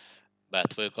បាទ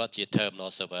ធ្វើគាត់ជា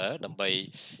terminal server ដើម្បី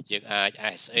យើងអាច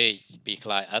SH ពី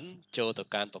client ចូលទៅ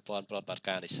កាន់ប្រព័ន្ធប្រតិបត្តិ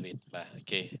ការនៃ switch បាទអូ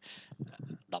ខេ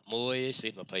11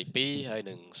 switch 22ហើយ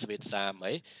នឹង switch 30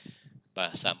អីបា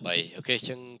ទ33អូខេអញ្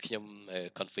ចឹងខ្ញុំ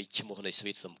config ឈ្មោះនៃ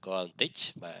switch សម្គាល់បន្តិច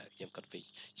បាទខ្ញុំ config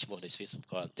ឈ្មោះនៃ switch សម្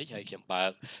គាល់បន្តិចហើយខ្ញុំបើ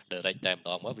ក direct តែម្ដ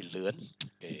ងមកវាលឿន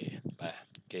គេបាទ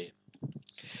គេ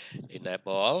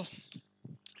enable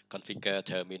configure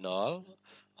terminal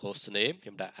hostname ខ្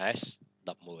ញុំដាក់ S11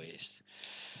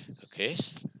អូខេ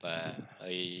បាទ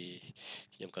ហើយ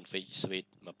ខ្ញុំ config switch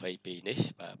 22នេះ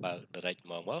បាទបើក direct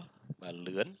មកបាទ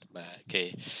លឿនបាទអូខេ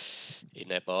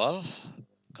enable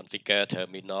configure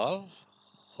terminal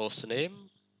hostname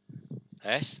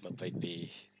S22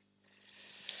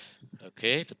អូ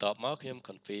ខេបន្ទាប់មកខ្ញុំ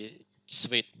config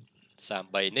switch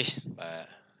 33នេះបាទ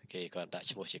គេគាត់ដាក់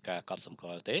ឈ្មោះជាការកត់សម្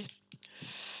គាល់ទេ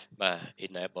បាទ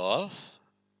enable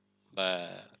បាទ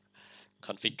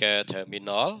configure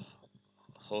terminal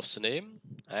hostname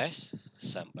S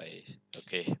 33អូ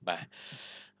ខេបាទ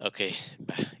អូខេ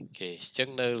បាទ អូខេអញ្ចឹង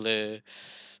នៅលើ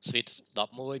Switch 11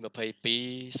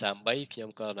 22 33ខ្ញុំ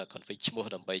ក៏នៅ config ឈ្មោះ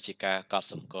ដើម្បីជាការកត់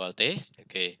សម្គាល់ទេអូ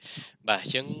ខេបាទអ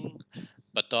ញ្ចឹង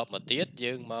បន្ទាប់មកទៀត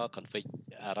យើងមក config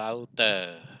router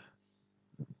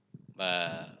បា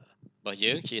ទរបស់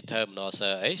យើងជា terminal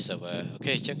server អូ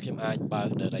ខេអញ្ចឹងខ្ញុំអាចបើក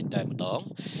direct តែម្ដង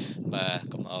បាទ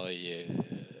កុំឲ្យ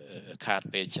ខាត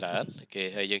ពេលច្រើនអូខេ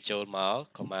ហើយយើងចូលមក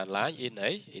command line in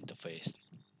interface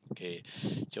អូខេ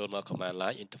ចូលមក command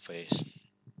line interface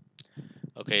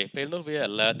អូខេពេលនោះវា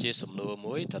alert ជាសំណួរ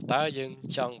មួយតើយើង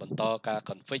ចង់បន្តការ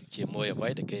config ជាមួយអ្វី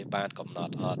ដែលគេបានកំណ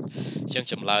ត់អត់អញ្ចឹង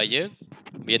ចម្លើយយើង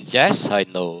មាន yes ហើយ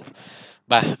no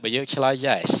បាទបើយើងឆ្លើយ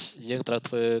yes យើងត្រូវ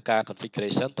ធ្វើការ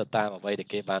configuration ទៅតាមអ្វីដែល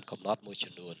គេបានកំណត់មួយ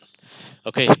ចំនួន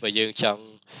អូខេបើយើងចង់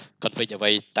config អ្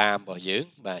វីតាមរបស់យើង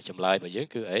បាទចម្លើយរបស់យើង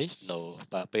គឺអី no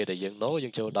បាទពេលដែលយើង no យើ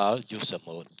ងចូលដល់ user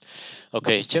mode អូ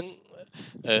ខេអញ្ចឹង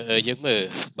យើងមើល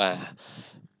បាទ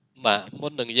មុ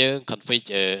ននឹងយើង config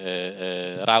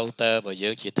router របស់យើ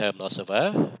ងជា terminal server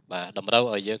បាទតម្រូវ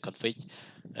ឲ្យយើង config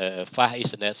fast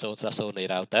ethernet 0/0 នៃ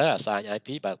router assign IP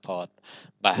បើក port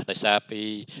បាទដោយសារពី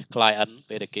client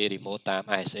ពេលដែលគេ remote តាម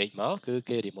ISH មកគឺ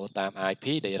គេ remote តាម IP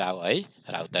នៃ router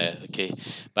អូខេ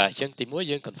បាទអញ្ចឹងទីមួយ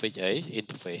យើង config អី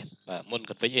interface បាទមុន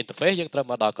config interface យើងត្រូវ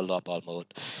មកដល់ global mode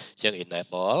អញ្ចឹង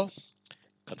enable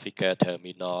configure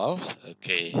terminal អូ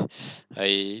ខេហើ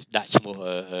យដាក់ឈ្មោះ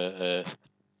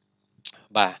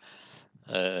បាទ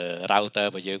router រ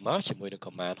បស់យើងមកជាមួយនឹង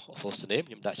command hostname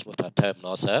ខ្ញុំដាក់ឈ្មោះថា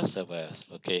terminal server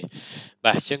អូខេ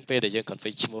បាទអញ្ចឹងពេលដែលយើង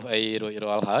config ឈ្មោះអីរួច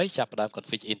រាល់ហើយចាប់ផ្ដើម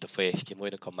config interface ជាមួយ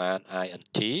នឹង command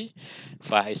int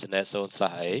file ethernet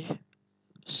 0/a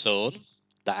 0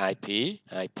ដាក់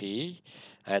IP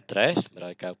address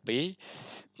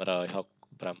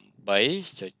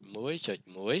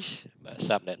 192.168.1.1 បាទ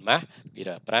subnet mask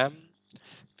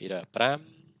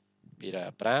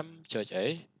 2.5 ចុចអី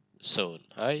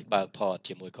0ហើយបើក port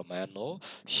ជាមួយ command no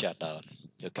shutdown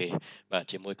អូខេបាទ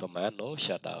ជាមួយ command no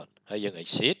shutdown ហើយយើង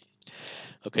exit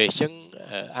អូខេអញ្ចឹង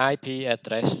IP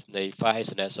address នៃ file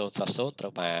ethernet 0/0 ត្រូ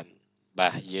វបានបា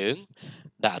ទយើង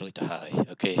ដាក់រួចទៅហើយ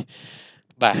អូខេ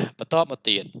បាទបន្តមក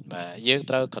ទៀតបាទយើង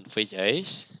ត្រូវ config អី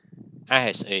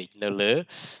ISH នៅលើ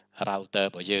router រ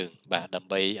បស់យើងបាទដើម្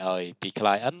បីឲ្យពី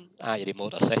client អាច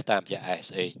remote access តាមរយៈ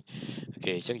ISH អូ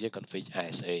ខេអញ្ចឹងយើង config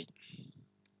ISH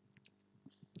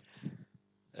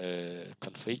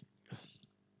config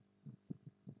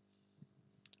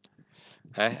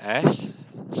ISH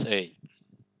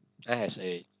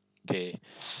អូខេ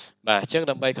បាទអញ្ចឹង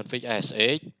ដើម្បី config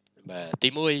ISH បាទទី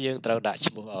1យើងត្រូវដាក់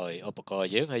ឈ្មោះឲ្យឧបករណ៍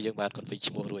យើងហើយយើងបាន config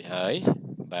ឈ្មោះរួចហើយ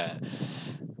បាទ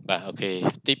អូខេ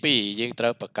ទី2យើងត្រូ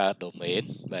វបង្កើត domain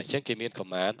បាទអញ្ចឹងគេមាន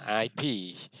command IP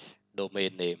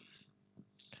domain name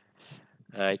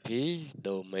IP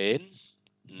domain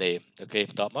name អូខេប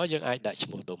ន្ទាប់មកយើងអាចដាក់ឈ្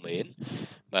មោះ domain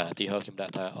បាទឧទាហរណ៍ខ្ញុំដា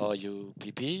ក់ថា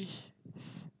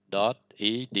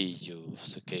rupp.edu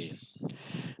អូខេ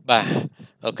បាទ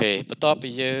អូខេបន្ទាប់ពី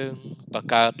យើងបង្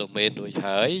កើត domain រួច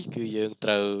ហើយគឺយើងត្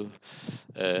រូវ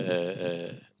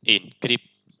encrypt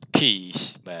key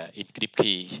បាទ encrypt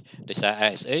key ដោយសារ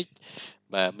ISH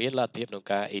បាទមានលទ្ធភាពក្នុង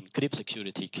ការ encrypt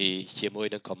security key ជាមួយ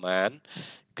នឹង command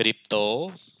crypto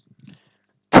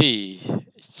key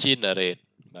generate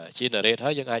បាទ generate ហើ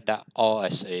យយើងអាចដាក់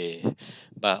RSA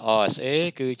បាទ RSA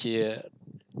គឺជា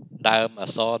ដើមអ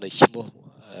ក្សរនៃឈ្មោះ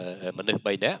មនុស្ស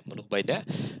3នាក់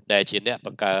ដែលជាអ្នកប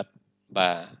ង្កើតបា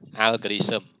ទ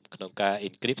algorithm ក្នុងការ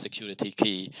encrypt security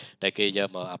key ដែលគេយក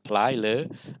មក apply លើ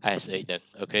ISH ហ្នឹង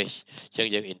អូខេអញ្ចឹង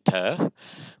យើង enter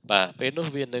បាទពេលនោះ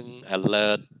វានឹង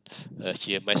alert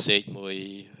ជា message មួយ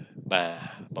បាទ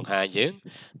បង្ហាញយើង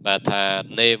បាទថា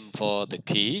name for the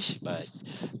keys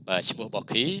បាទឈ្មោះរបស់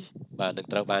key បាទនឹង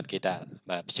ត្រូវបានគេដាក់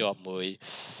បាទភ្ជាប់មួយ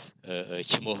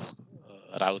ឈ្មោះ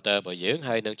router របស់យើង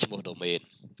ហើយនឹងឈ្មោះ domain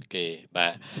គេបា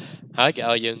ទហើយគេ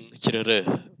ឲ្យយើងជ្រើសរើស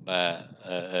បាទ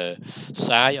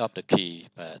size of the key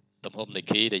បាទទំហំនៃ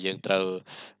key ដែលយើងត្រូវ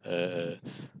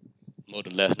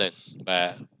modulus ហ្នឹងបាទ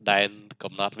ដែន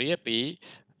កំណត់វាពី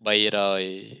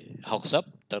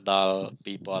360ទៅដល់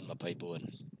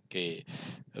2024គេ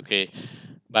អូខេ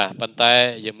បាទប៉ុន្តែ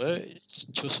យើងមើល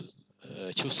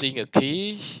choosing a key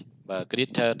បាទ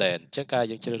greater than អញ្ចឹងការ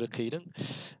យើងជ្រើសរើស key ហ្នឹង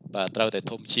បាទត្រូវតែ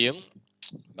ធំជាង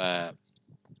បាទ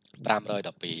512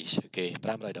អូខេ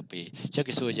512អញ្ចឹង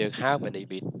គេសួរយើង how many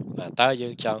bit បាទតើយើ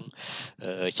ងចង់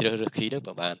ជ្រើសរើស key ហ្នឹង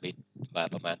ប្រហែល bit បាទ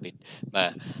ប្រហែល bit បា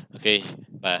ទអូខេ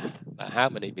បាទ how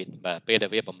many bit បាទពេលដែល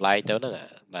វាបំលែងទៅហ្នឹង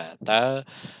បាទតើ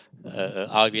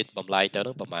ឲ្យវាបំលែងទៅហ្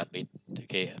នឹងប្រហែល bit អូ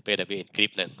ខេពេលដែលវា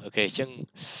encrypt ហ្នឹងអូខេអញ្ចឹង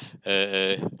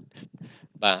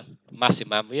បាទ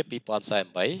maximum វា2048បាទ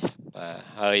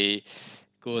ហើយ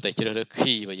គួរតែជ្រើសរើស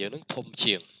key របស់យើងហ្នឹងធំ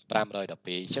ជាង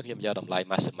 512 ចឹងខ្ញុំយកតម្លៃ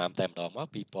maximum តែម្ដងមក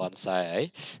2048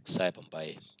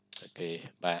 អូខេ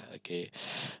បាទអូខេ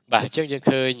បាទអញ្ចឹងយើង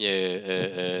ឃើញ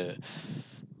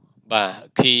បាទ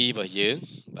key របស់យើង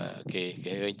បាទអូខេ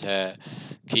គេឃើញថា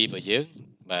key របស់យើង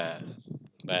បាទ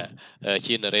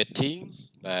generating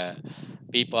បាទ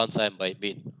2048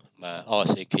 bit បាទ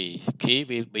RSA key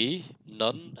will be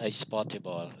non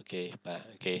exportable អូខេបាទ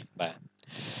អូខេបាទ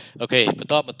អូខេបន្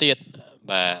តមកទៀត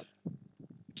បាទ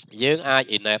យើងអាច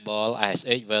enable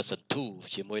ISH version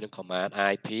 2ជាមួយនឹង command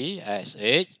IP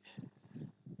ISH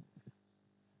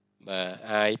បាទ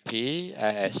IP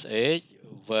ISH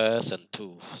version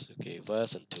 2អូខេ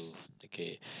version 2អូខេ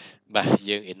បាទ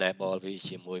យើង enable វា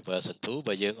ជាមួយ version 2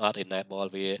បើយើងអត់ enable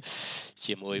វា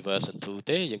ជាមួយ version 2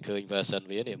ទេយើងឃើញ version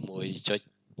វានេះ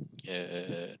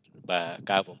បាទ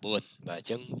99បាទអញ្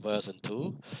ចឹង version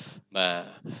 2បាទ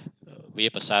វា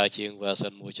ប្រសើរជាង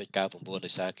version 1.99ដោ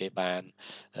យសារគេបាន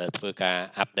ធ្វើការ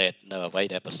update នៅអ្វី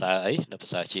ដែលប្រសើរនៅប្រ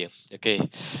សើរជាងអូខេ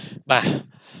បាទ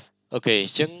អូខេអ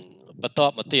ញ្ចឹងបន្ត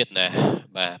មកទៀតណា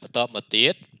បាទបន្តមកទៀ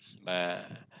តបាទ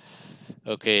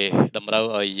អូខេតម្រូវ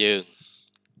ឲ្យយើង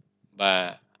បាទ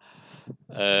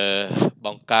ប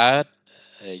ង្កើត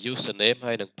username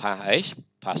ហើយនឹង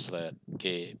password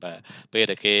គេបាទពេល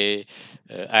ដែលគេ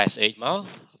ISH មក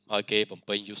ឲ្យគេបំ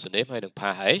ពេញ username ហើយនឹង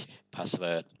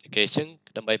password គេអញ្ចឹង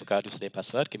ដើម្បីបង្កើត username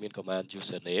password គេមាន command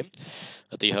username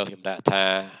ឧទាហរណ៍ខ្ញុំដាក់ថា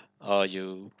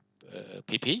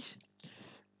rupp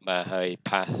បាទហើយ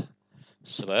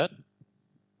password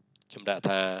ខ្ញុំដាក់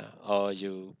ថា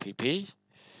rupp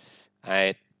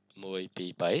add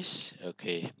 123អូ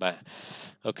ខេបាទ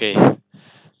អូខេ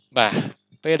បាទ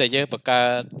ពេលដែលយើងបង្កើ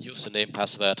ត username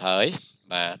password ហើយ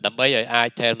បាទដើម្បីឲ្យអាច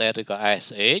telnet ឬក៏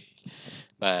ISH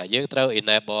បាទយើងត្រូវ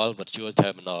enable virtual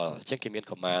terminal អញ្ចឹងគេមាន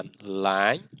command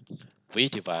line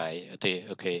vdevice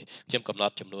អូខេខ្ញុំកំណ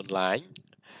ត់ចំនួន line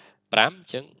 5អ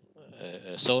ញ្ចឹង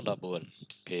014អូ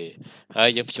ខេហើយ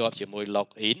យើងភ្ជាប់ជាមួយ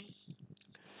login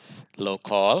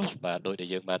local បាទដូចដែល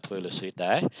យើងបានធ្វើលើ suite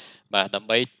ដែរបាទដើម្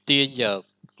បីទាញយក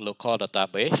local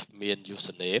database មាន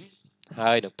username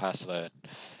ហើយនិង password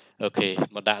អូខេ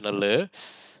មកដាក់នៅលើ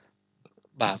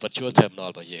បាទ virtual terminal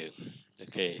របស់យើងអូ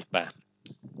ខេបាទ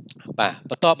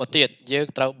បន្តមកទៀតយើង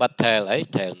ត្រូវបិទ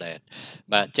telnet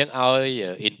បាទអញ្ចឹងឲ្យ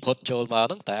input ចូលមក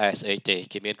ហ្នឹងតែ ISH ទេ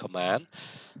គេមាន command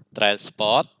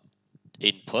transport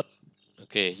input អូ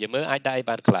ខេយើងមើលអាចដាក់ឲ្យ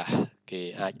បានខ្លះគេ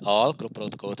អាច all គ្រប់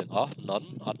protocol ទាំងអស់ none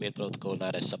អត់មាន protocol ណា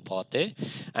ដែល support ទេ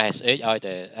ISH ឲ្យ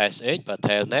តែ ISH បើ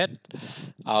telnet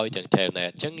ឲ្យទាំង telnet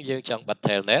អញ្ចឹងយើងចង់បិទ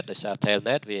telnet ដោយសារ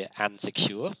telnet វា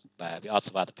unsecure បាទវាអត់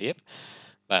សុវត្ថិភាព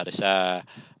បាទដោយសារ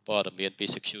ព័ត៌មានពី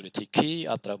security key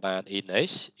អត់ត្រូវបាន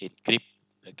encrypt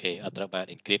អូខេអត់ត្រូវបាន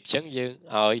encrypt អញ្ចឹងយើង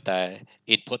ឲ្យតែ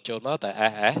input ចូលមកតែ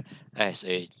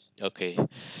ISH អូខេ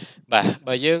បាទ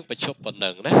បើយើងបញ្ឈប់ប៉ុណ្ណឹ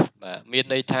ងណាបាទមាន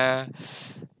ន័យថា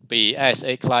ពី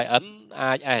ISH client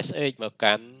អាច ISH មក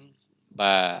កាន់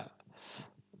បា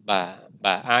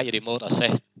ទអាច remote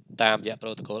access តាមរយៈ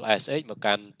protocol ISH មក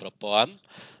កាន់ប្រព័ន្ធ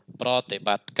ប្រតិប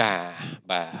ត្តិការ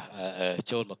បាទ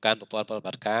ចូលមកកាន់ប្រព័ន្ធប្រតិប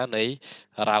ត្តិការនៃ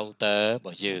router រប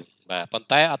ស់យើងបាទប៉ុន្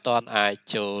តែអត់ទាន់អាច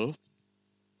ចូល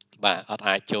បាទអត់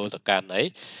អាចចូលទៅកាន់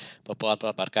ប្រព័ន្ធប្រ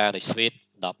តិបត្តិការនៃ Suite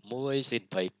 11 Suite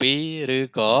 22ឬ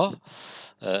ក៏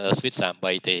Suite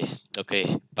 33ទេអូខេ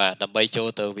បាទដើម្បីចូល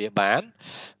ទៅវាបាន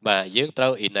បាទយើងត្រូ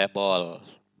វ enable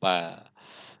បាទ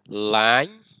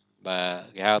line បាទ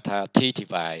គេហៅថា T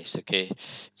device អូខេអ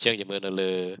ញ្ចឹងយើងមើលនៅ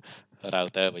លើ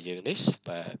router របស់យើងនេះ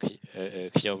បាទ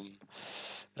ខ្ញុំ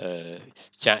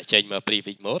ចាក់ចេញមក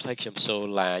private mode ហើយខ្ញុំ show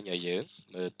line ឲ្យយើង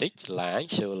មើលតិច line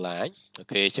show line អូ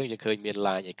ខេអញ្ចឹងយើងឃើញមាន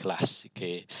line ឲ្យ class អូ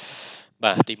ខេ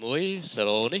បាទទី1 0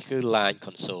នេះគឺ line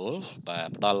console បាទ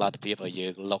ផ្ដល់លទ្ធភាពឲ្យយើ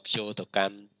ង log ចូលទៅកា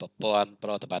ន់ប្រព័ន្ធប្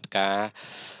រតិបត្តិការ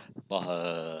របស់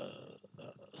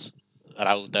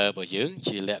router របស់យើង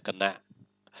ជាលក្ខណៈ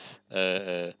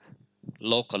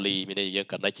locally មានន័យយើង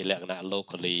connect ជាលក្ខណៈ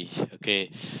locally អូខេ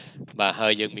បាទហើ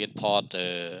យយើងមាន port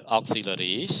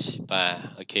auxiliaries បាទ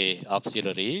អូខេ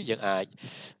auxiliary យើងអាច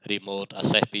remote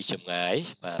access ពីចម្ងាយ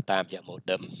បាទតាមរយៈ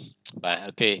modem បាទ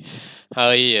អូខេហើ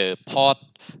យ port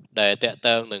ដែលតាក់ទ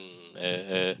ងនឹង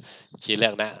ជាល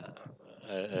ក្ខណៈ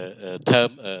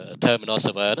terminal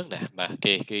server ហ្នឹងណាបាទ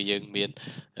គឺយើងមាន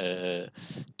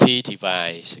T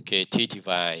device គេ T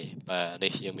device បាទ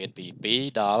នេះយើងមានពី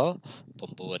2ដល់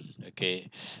9អូខេ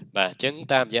បាទអញ្ចឹង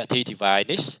តាមរយៈ T device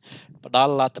នេះផ្ដ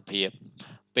ល់លទ្ធភាព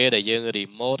ពេលដែលយើង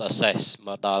remote access ម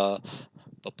កដល់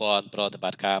ប្រព័ន្ធប្រតិប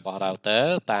ត្តិការរបស់ router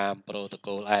តាម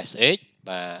protocol ISH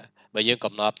បាទបើយើង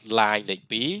កំណត់ line លេខ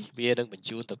2វានឹងបញ្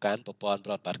ជូនទៅកាន់ប្រព័ន្ធ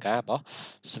ប្រតិបត្តិការរបស់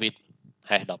Suite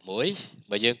S11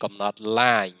 បើយើងកំណត់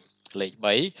line លេខ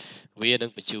3វានឹ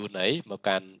ងបញ្ជូនមក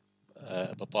កាន់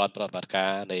ប្រព័ន្ធប្រតិបត្តិកា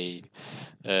រនៃ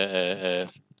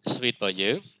suite របស់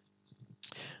យើង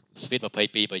suite 22រ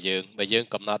បស់យើងបើយើង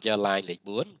កំណត់យក line លេខ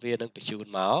4វានឹងបញ្ជូន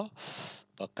មក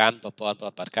ប្រកាន់ប្រព័ន្ធប្រ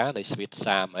តិបត្តិការនៃ suite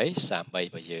 33រ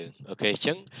បស់យើងអូខេអញ្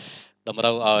ចឹងតម្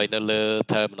រូវឲ្យនៅលើ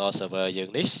terminal server យើង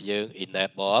នេះយើង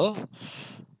enable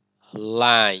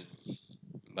line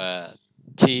បាទ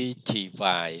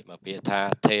TTY មកពាក្យថា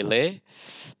tele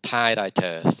Thai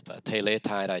writer បាទ tele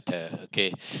Thai writer អូខេ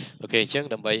អញ្ចឹង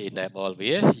ដើម្បី enable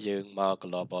វាយើងមក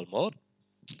global mode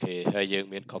អូខេហើយយើង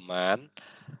មាន command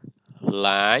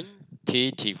line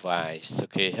TTY អូ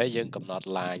ខេហើយយើងកំណត់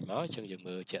line មកអញ្ចឹងយើង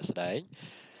មើលជាក់ស្ដែង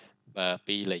បាទ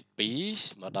ពីលេខ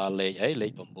2មកដល់លេខអីលេ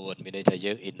ខ9មានន័យថា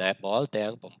យើង enable ទាំ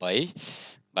ង8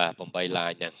បាទ8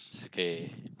 line ហ្នឹងអូខេ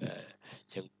បាទអ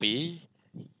ញ្ចឹង2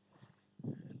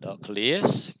ដក clear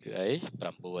គឺអី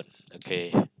9អូខេ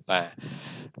បាទ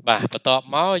បន្ទាប់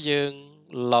មកយើង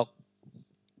log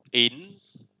in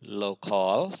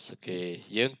local អូខេ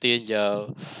យើងទាញយក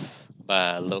បា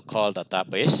ទ local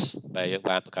database ដែលយើង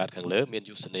បានបង្កើតខាងលើមាន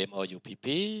username OUPP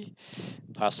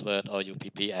password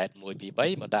OUPP add 1 2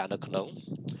 3មកដាក់នៅក្នុង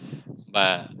បា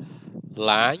ទ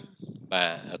line បា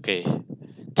ទអូខេ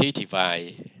TTY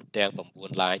ទាំង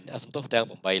9 line សំទោសទាំង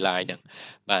8 line ហ្នឹង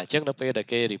បាទអញ្ចឹងនៅពេលដែល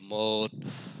គេ remote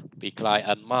ពី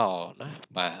client មកណា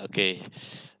បាទអូខេ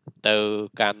ទៅ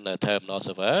កាន់ terminal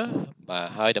server បាទ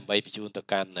ហើយដើម្បីបញ្ជូនទៅ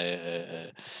កាន់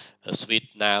suite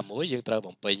ណាមួយយើងត្រូវ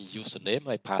បំពេញ username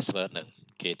ហើយ password ហ្នឹង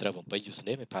គេត្រូវបំពេញ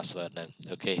username ហើយ password ហ្នឹង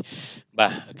អូខេបា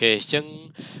ទអូខេអញ្ចឹង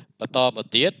បន្តមក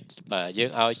ទៀតបាទយើ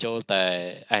ងឲ្យចូលតែ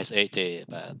SH ទេ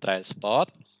បាទ transport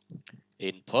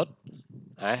input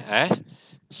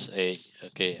SH អូ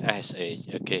ខេ SH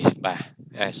អូខេបាទ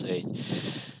SH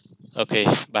អូខេ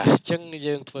បាទអញ្ចឹង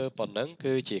យើងធ្វើប៉ុណ្ណឹង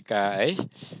គឺជាការអី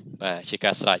បាទជា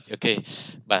ការស្រេចអូខេ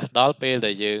បាទដល់ពេល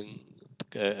ដែលយើង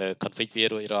config វា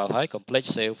រួចរាល់ហើយ complete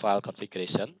save file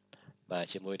configuration បាទ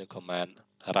ជាមួយនឹង command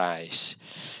rise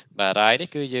បាទ rise នេះ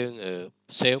គឺយើង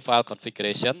save file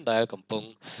configuration ដែលកំពុង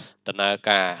ដំណើរ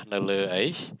ការនៅលើអី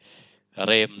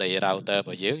RAM នៃ router រប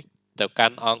ស់យើងទៅកា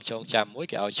ន់អង្គចងចាំមួយ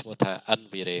គេឲ្យឈ្មោះថា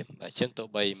NVRAM អញ្ចឹងទោះ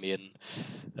បីមាន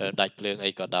ដាច់ភ្លើង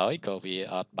អីក៏ដោយក៏វា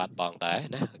អត់បាត់បង់ដែរ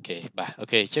ណាអូខេបាទអូ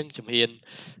ខេអញ្ចឹងជំហាន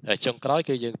ចុងក្រោយ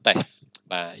គឺយើងតេស្ត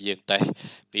បាទយើងតេស្ត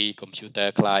ពី computer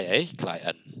client អី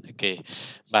client អូខេ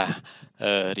បាទ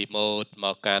remote ម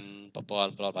កកាន់ប្រព័ន្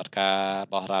ធប្រតិបត្តិការរ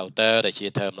បស់ router ដែលជា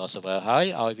terminal server ហើយ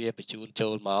ឲ្យវាបញ្ជូនចូ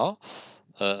លមក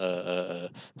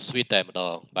suite តែម្ដ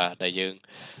ងបាទដែលយើង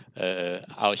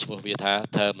ឲ្យឈ្មោះវាថា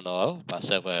terminal បាទ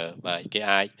server បាទគេ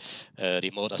អាច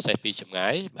remote access ពីចម្ងា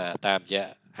យបាទតាមរយៈ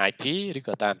IP ឬ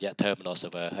ក៏តាមរយៈ terminal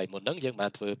server ហើយមុនហ្នឹងយើងបា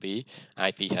នធ្វើពី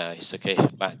IP ហើយអូខេ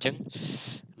បាទអញ្ចឹង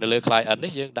នៅលើ client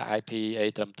នេះយើងដាក់ IP អី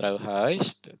ត្រឹមត្រូវហើយ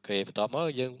អូខេបន្ទាប់មក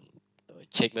យើង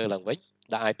check មើលឡើងវិញ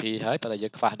ដាក់ IP ហើយតែយើ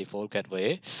ងខ្វះ default gateway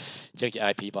អញ្ចឹងជា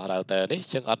IP របស់ router នេះអ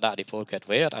ញ្ចឹងអត់ដាក់ default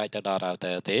gateway អត់អាចទៅដល់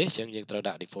router ទេអញ្ចឹងយើងត្រូវ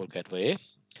ដាក់ default gateway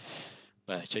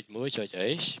បាទចុច1ចុចអី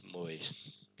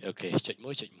1អូខេចុច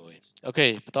1ចុច1អូខេ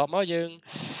បន្ទាប់មកយើង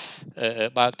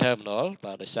បើក terminal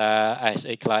បាទដោយសារ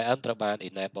SH client ត្រូវបាន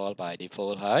enable by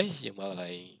default ហើយយើងមកកន្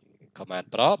លែង command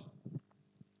prompt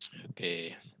អូខេ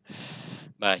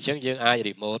បាទអញ្ចឹងយើងអាច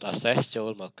remote access ចូ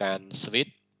លមកកាន់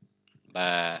suite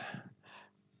បា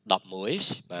ទ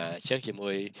11បាទអញ្ចឹងជាមួ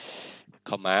យ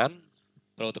command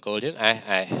protocol យើង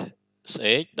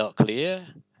SSH .clear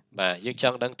បាទយើងច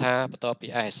ង់ដឹងថាបន្ទាប់ពី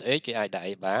SSH គេអាចដាក់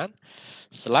អីបាន /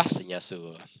 សញ្ញាសួរ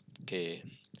អូខេ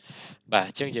បាទ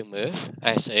អញ្ចឹងយើងមើល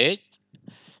SSH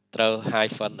ត្រូវ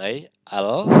hyphen អី L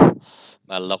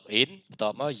បាទ login បន្ទា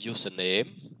ប់មក username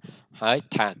ហើយ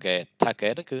target ហ្នឹ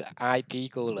ងគឺ IP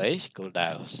គោលអីគោលដៅ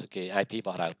អូខេ IP រប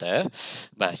ស់ router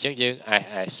បាទអញ្ចឹងយើង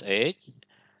SSH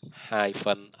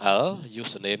hyphen L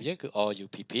username យើងគឺ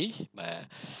RUPP បាទ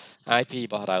IP រ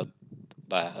បស់ router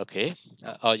បាទអូខេ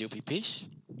RUPP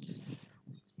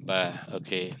បាទអូ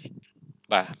ខេ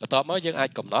បាទបន្ទាប់មកយើងអាច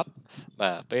កំណត់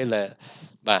បាទពេល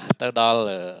បាទទៅដល់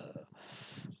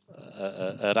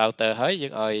router ហើយយើ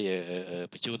ងឲ្យ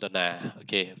បញ្ជូនទៅណាអូ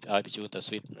ខេឲ្យបញ្ជូនទៅ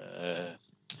suite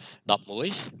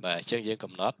 11បាទអញ្ចឹងយើង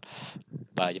កំណត់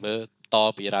បាទយើងមើលត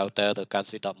ពី router ទៅកាន់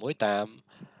suite 11តាម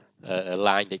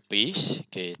line លេខ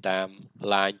2គេតាម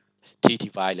line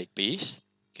TTY លេខ2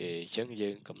គេអញ្ចឹងយើ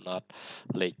ងកំណត់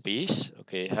លេខ2អូ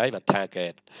ខេហើយបាន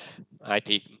target IP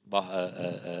របស់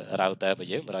router របស់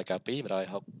យើង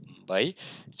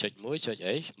 192.168.1 ចុច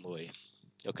អី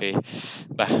1អូខេ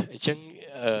បាទអញ្ចឹង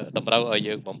តម្រូវឲ្យ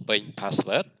យើងបំពេញ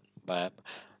password បាទ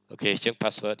អូខេអញ្ចឹង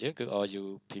password យើងគឺ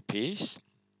RUPP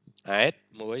add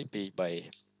 1 2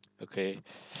 3អូខេ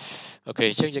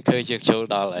អញ្ចឹងយើងឃើញយើងចូល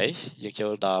ដល់អីយើងចូ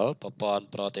លដល់ប្រព័ន្ធ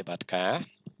ប្រតិបត្តិការ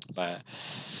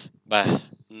បាទ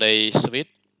នៃ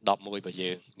switch 11របស់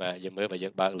យើងបាទយើងមើលបើយើ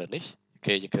ងបើកលើនេះ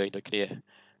គេយើងឃើញដូចគ្នា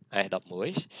S11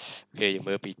 អូខេយើង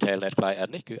មើលពី telnet client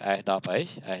នេះគឺ S10 អី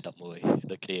S11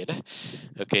 ដូចគ្នាណា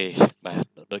អូខេបាទ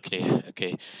ដូចគ្នាអូខេ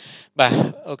បាទ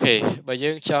អូខេបើ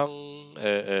យើងចង់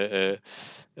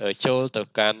ចូលទៅ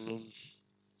កាន់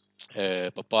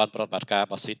ប្រព័ន្ធប្រតិបត្តិការរ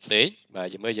បស់ Switch ផ្សេងបាទ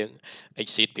យើងមើលយើង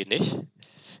exit ពីនេះ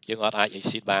យើងអត់អាច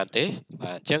exit បានទេ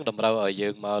បាទអញ្ចឹងតម្រូវឲ្យយើ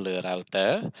ងមកលើ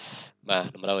router បាទ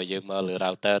តម្រូវឲ្យយើងមកលើ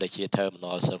router ដែលជា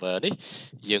terminal server នេះ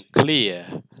យើង clear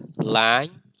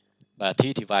line បាទ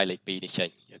TTY លេខ2នេះចេញ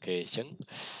អូខេអញ្ចឹង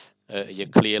យើង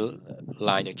clear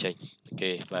line នឹងចេញអូ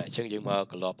ខេបាទអញ្ចឹងយើងមក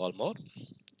global mode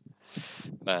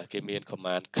បាទគេមាន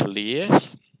command clear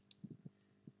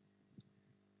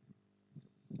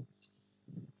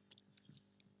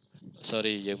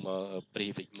sorry យើងមក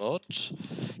privilege mode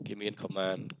គេមាន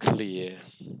command clear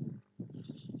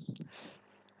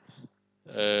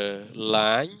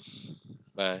line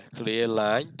បាទ clear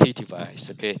line TTY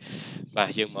អូខេបាទ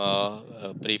យើងម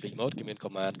ក privilege mode គេមាន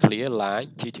command clear line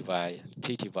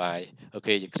TTY អូ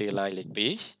ខេយើង clear line លេខ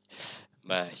2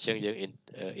បាទអញ្ចឹងយើង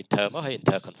enter មកហើយ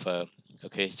enter confirm អូ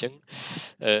ខេអញ្ចឹង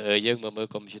យើងមកមើល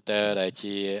computer ដែល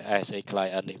ជា SA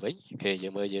client នេះវិញអូខេយើ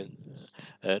ងមើលយើង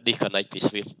disconnect ពី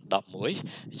switch 11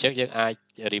អញ្ចឹងយើងអាច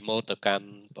remote ទៅកាន់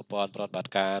ប្រព័ន្ធប្រតិបត្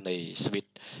តិការនៃ switch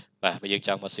បាទបើយើងច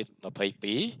ង់មក switch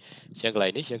 22អញ្ចឹងកន្លែ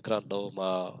ងនេះយើងគ្រាន់ដូរម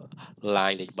ក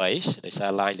line លេខ3ដោយសា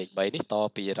រ line លេខ3នេះត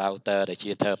ពី router ដែលជា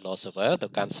terminal server ទៅ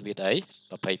កាន់ switch អី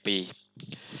22អូខេ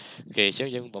អញ្ចឹង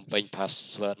យើងបំពេញ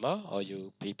password មក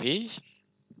RUPP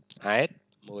add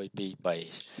 1 2 3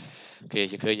អូខេ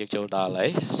យើងឃើញយើងចូលដល់ហើយ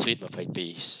switch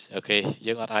 22អូខេ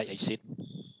យើងអត់អាច exit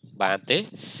បានទេ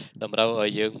តម្រូវឲ្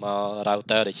យយើងមក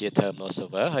router ដែលជា terminal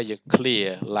server ហើយយើង clear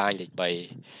line លេខ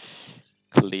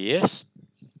3 clear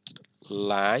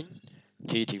line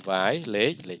TTY លេ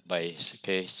ខ3អូ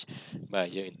ខេបាទ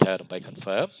យើង enter ដើម្បី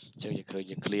confirm អញ្ចឹងយើងឃើញ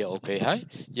យើង clear OK ហើយ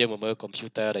យើងមកមើល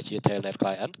computer ដែលជា telnet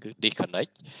client គឺ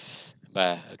disconnect បា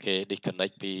ទអូខេ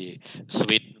disconnect ពី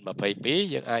switch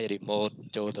 22យើងអាច remote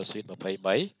ចូលទៅ switch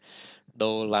 23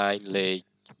ដូរ line លេខ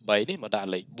3នេះមកដាក់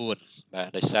លេខ4បាទ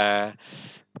ដោយសារ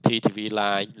TTV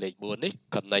line លេខ4នេះ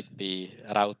connect ពី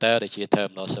router ដែលជា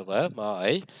terminal server មក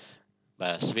អី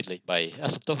បាទ switch លេខ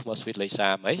3សំទោសមក switch លេខ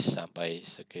3អី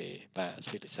33អូខេបាទ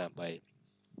switch លេខ33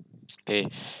អូខេ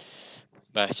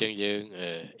បាទអញ្ចឹងយើង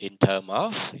enter មក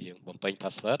យើងបំពេញ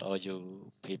password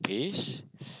RUPP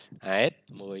add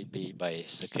 1 2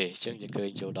 3អូខេអញ្ចឹងយើងឃើញ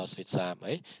ចូលដល់ switch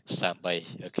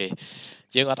 33អូខេ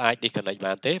យើងអត់អាច disconnect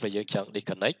បានទេបើយើងចង់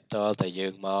disconnect តើតែយើ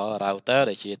ងមក router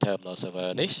ដែលជា terminal server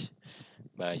នេះ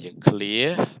បាទយើង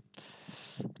clear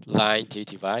line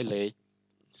TTY លេខ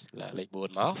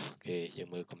4មកគេយើង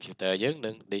មើល computer យើង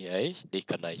នឹង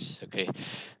disconnect អូខេ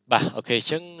បាទអូខេអញ្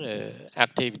ចឹង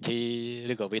activity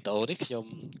ឬក៏ video នេះខ្ញុំ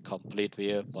complete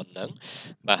វាប៉ុណ្ណឹង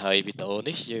បាទហើយ video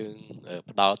នេះយើង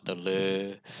ផ្ដោតទៅលើ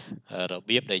រ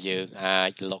បៀបដែលយើងអា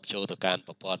ច log ចូលទៅកាន់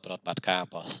ប្រព័ន្ធប្រតិបត្តិការរ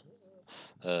បស់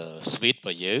switch រប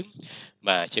ស់យើង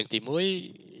បាទអញ្ចឹងទី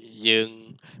1យើង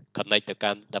connect ទៅ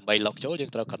កាន់ដើម្បី log ចូលយើ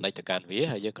ងត្រូវ connect ទៅកាន់វា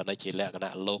ហើយយើង connect ជាលក្ខ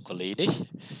ណៈ locally នេះ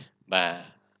បា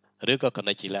ទឬក៏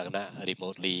connect ជាលក្ខណៈ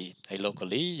remotely ហើយ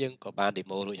locally យើងក៏បាន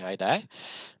demo រួចហើយដែរ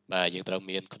បាទយើងត្រូវ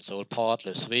មាន console port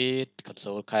លើ switch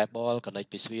console cable connect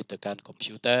ពី switch ទៅកាន់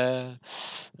computer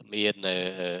មាន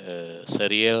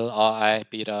serial RS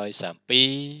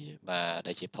 232បាទ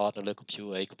ដែលជា port នៅលើ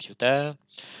computer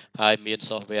ហើយមាន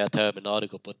software terminal ឬ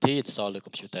ក៏ PuTTY install លើ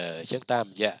computer អញ្ចឹងតាម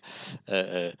រយៈ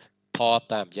port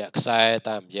តាមរយៈខ្សែ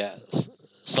តាមរយៈ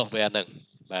software ហ្នឹង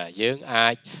បាទយើងអា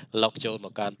ច log ចូលម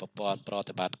កកាន់ប្រព័ន្ធប្រ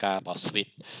តិបត្តិការរបស់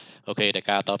switch អូខេដែល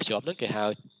ការតភ្ជាប់ហ្នឹងគេហៅ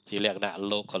ជាលក្ខណៈ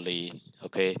locally អូ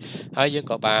ខេហើយយើង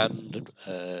ក៏បាន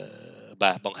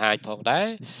បាទបង្ហាញផងដែរ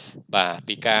បាទ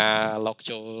ពីការ log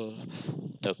ចូល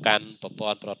ទៅកាន់ប្រព័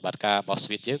ន្ធប្រតិបត្តិការរបស់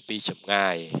switch យើងពីចម្ងា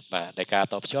យបាទដែលការ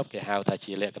តភ្ជាប់គេហៅថា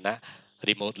ជាលក្ខណៈ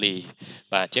remotely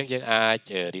បាទអញ្ចឹងយើងអាច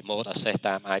remote access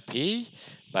តាម IP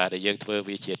បាទដែលយើងធ្វើ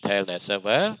វាជា telnet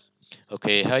server អូ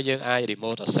ខេហើយយើងអាច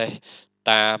remote access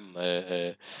តាម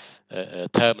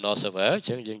terminal server អញ្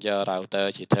ចឹងយើងយក router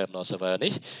ជា terminal server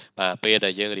នេះបាទពេលដែ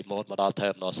លយើង remote មកដល់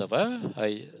terminal server ហើ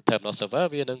យ terminal server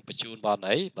វានឹងបញ្ជូនបន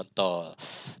អីបន្ត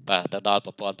បាទទៅដល់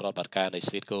ប្រព័ន្ធប្រតិបត្តិការនៃ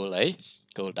switch goal អី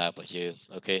goal ដើមរបស់យើង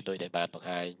អូខេដូចដែលបានបង្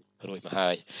ហាញរួចមកហើ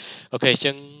យអូខេអញ្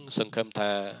ចឹងសង្ឃឹមថា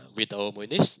វីដេអូមួយ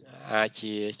នេះអាច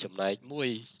ជាចំណែកមួយ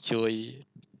ជួយ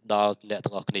ដល់អ្នក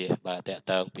ទាំងអស់គ្នាបាទតក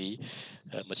តងពី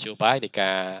មធ្យោបាយនៃ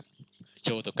ការ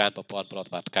ចូលទៅកាន់ប្រព័ន្ធប្រតិ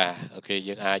បត្តិការអូខេ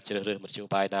យើងអាចជ្រើសរើសមធ្យោ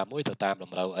បាយណាមួយទៅតាមត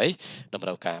ម្រូវអីតម្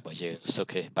រូវការរបស់យើងអូ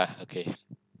ខេបាទអូខេ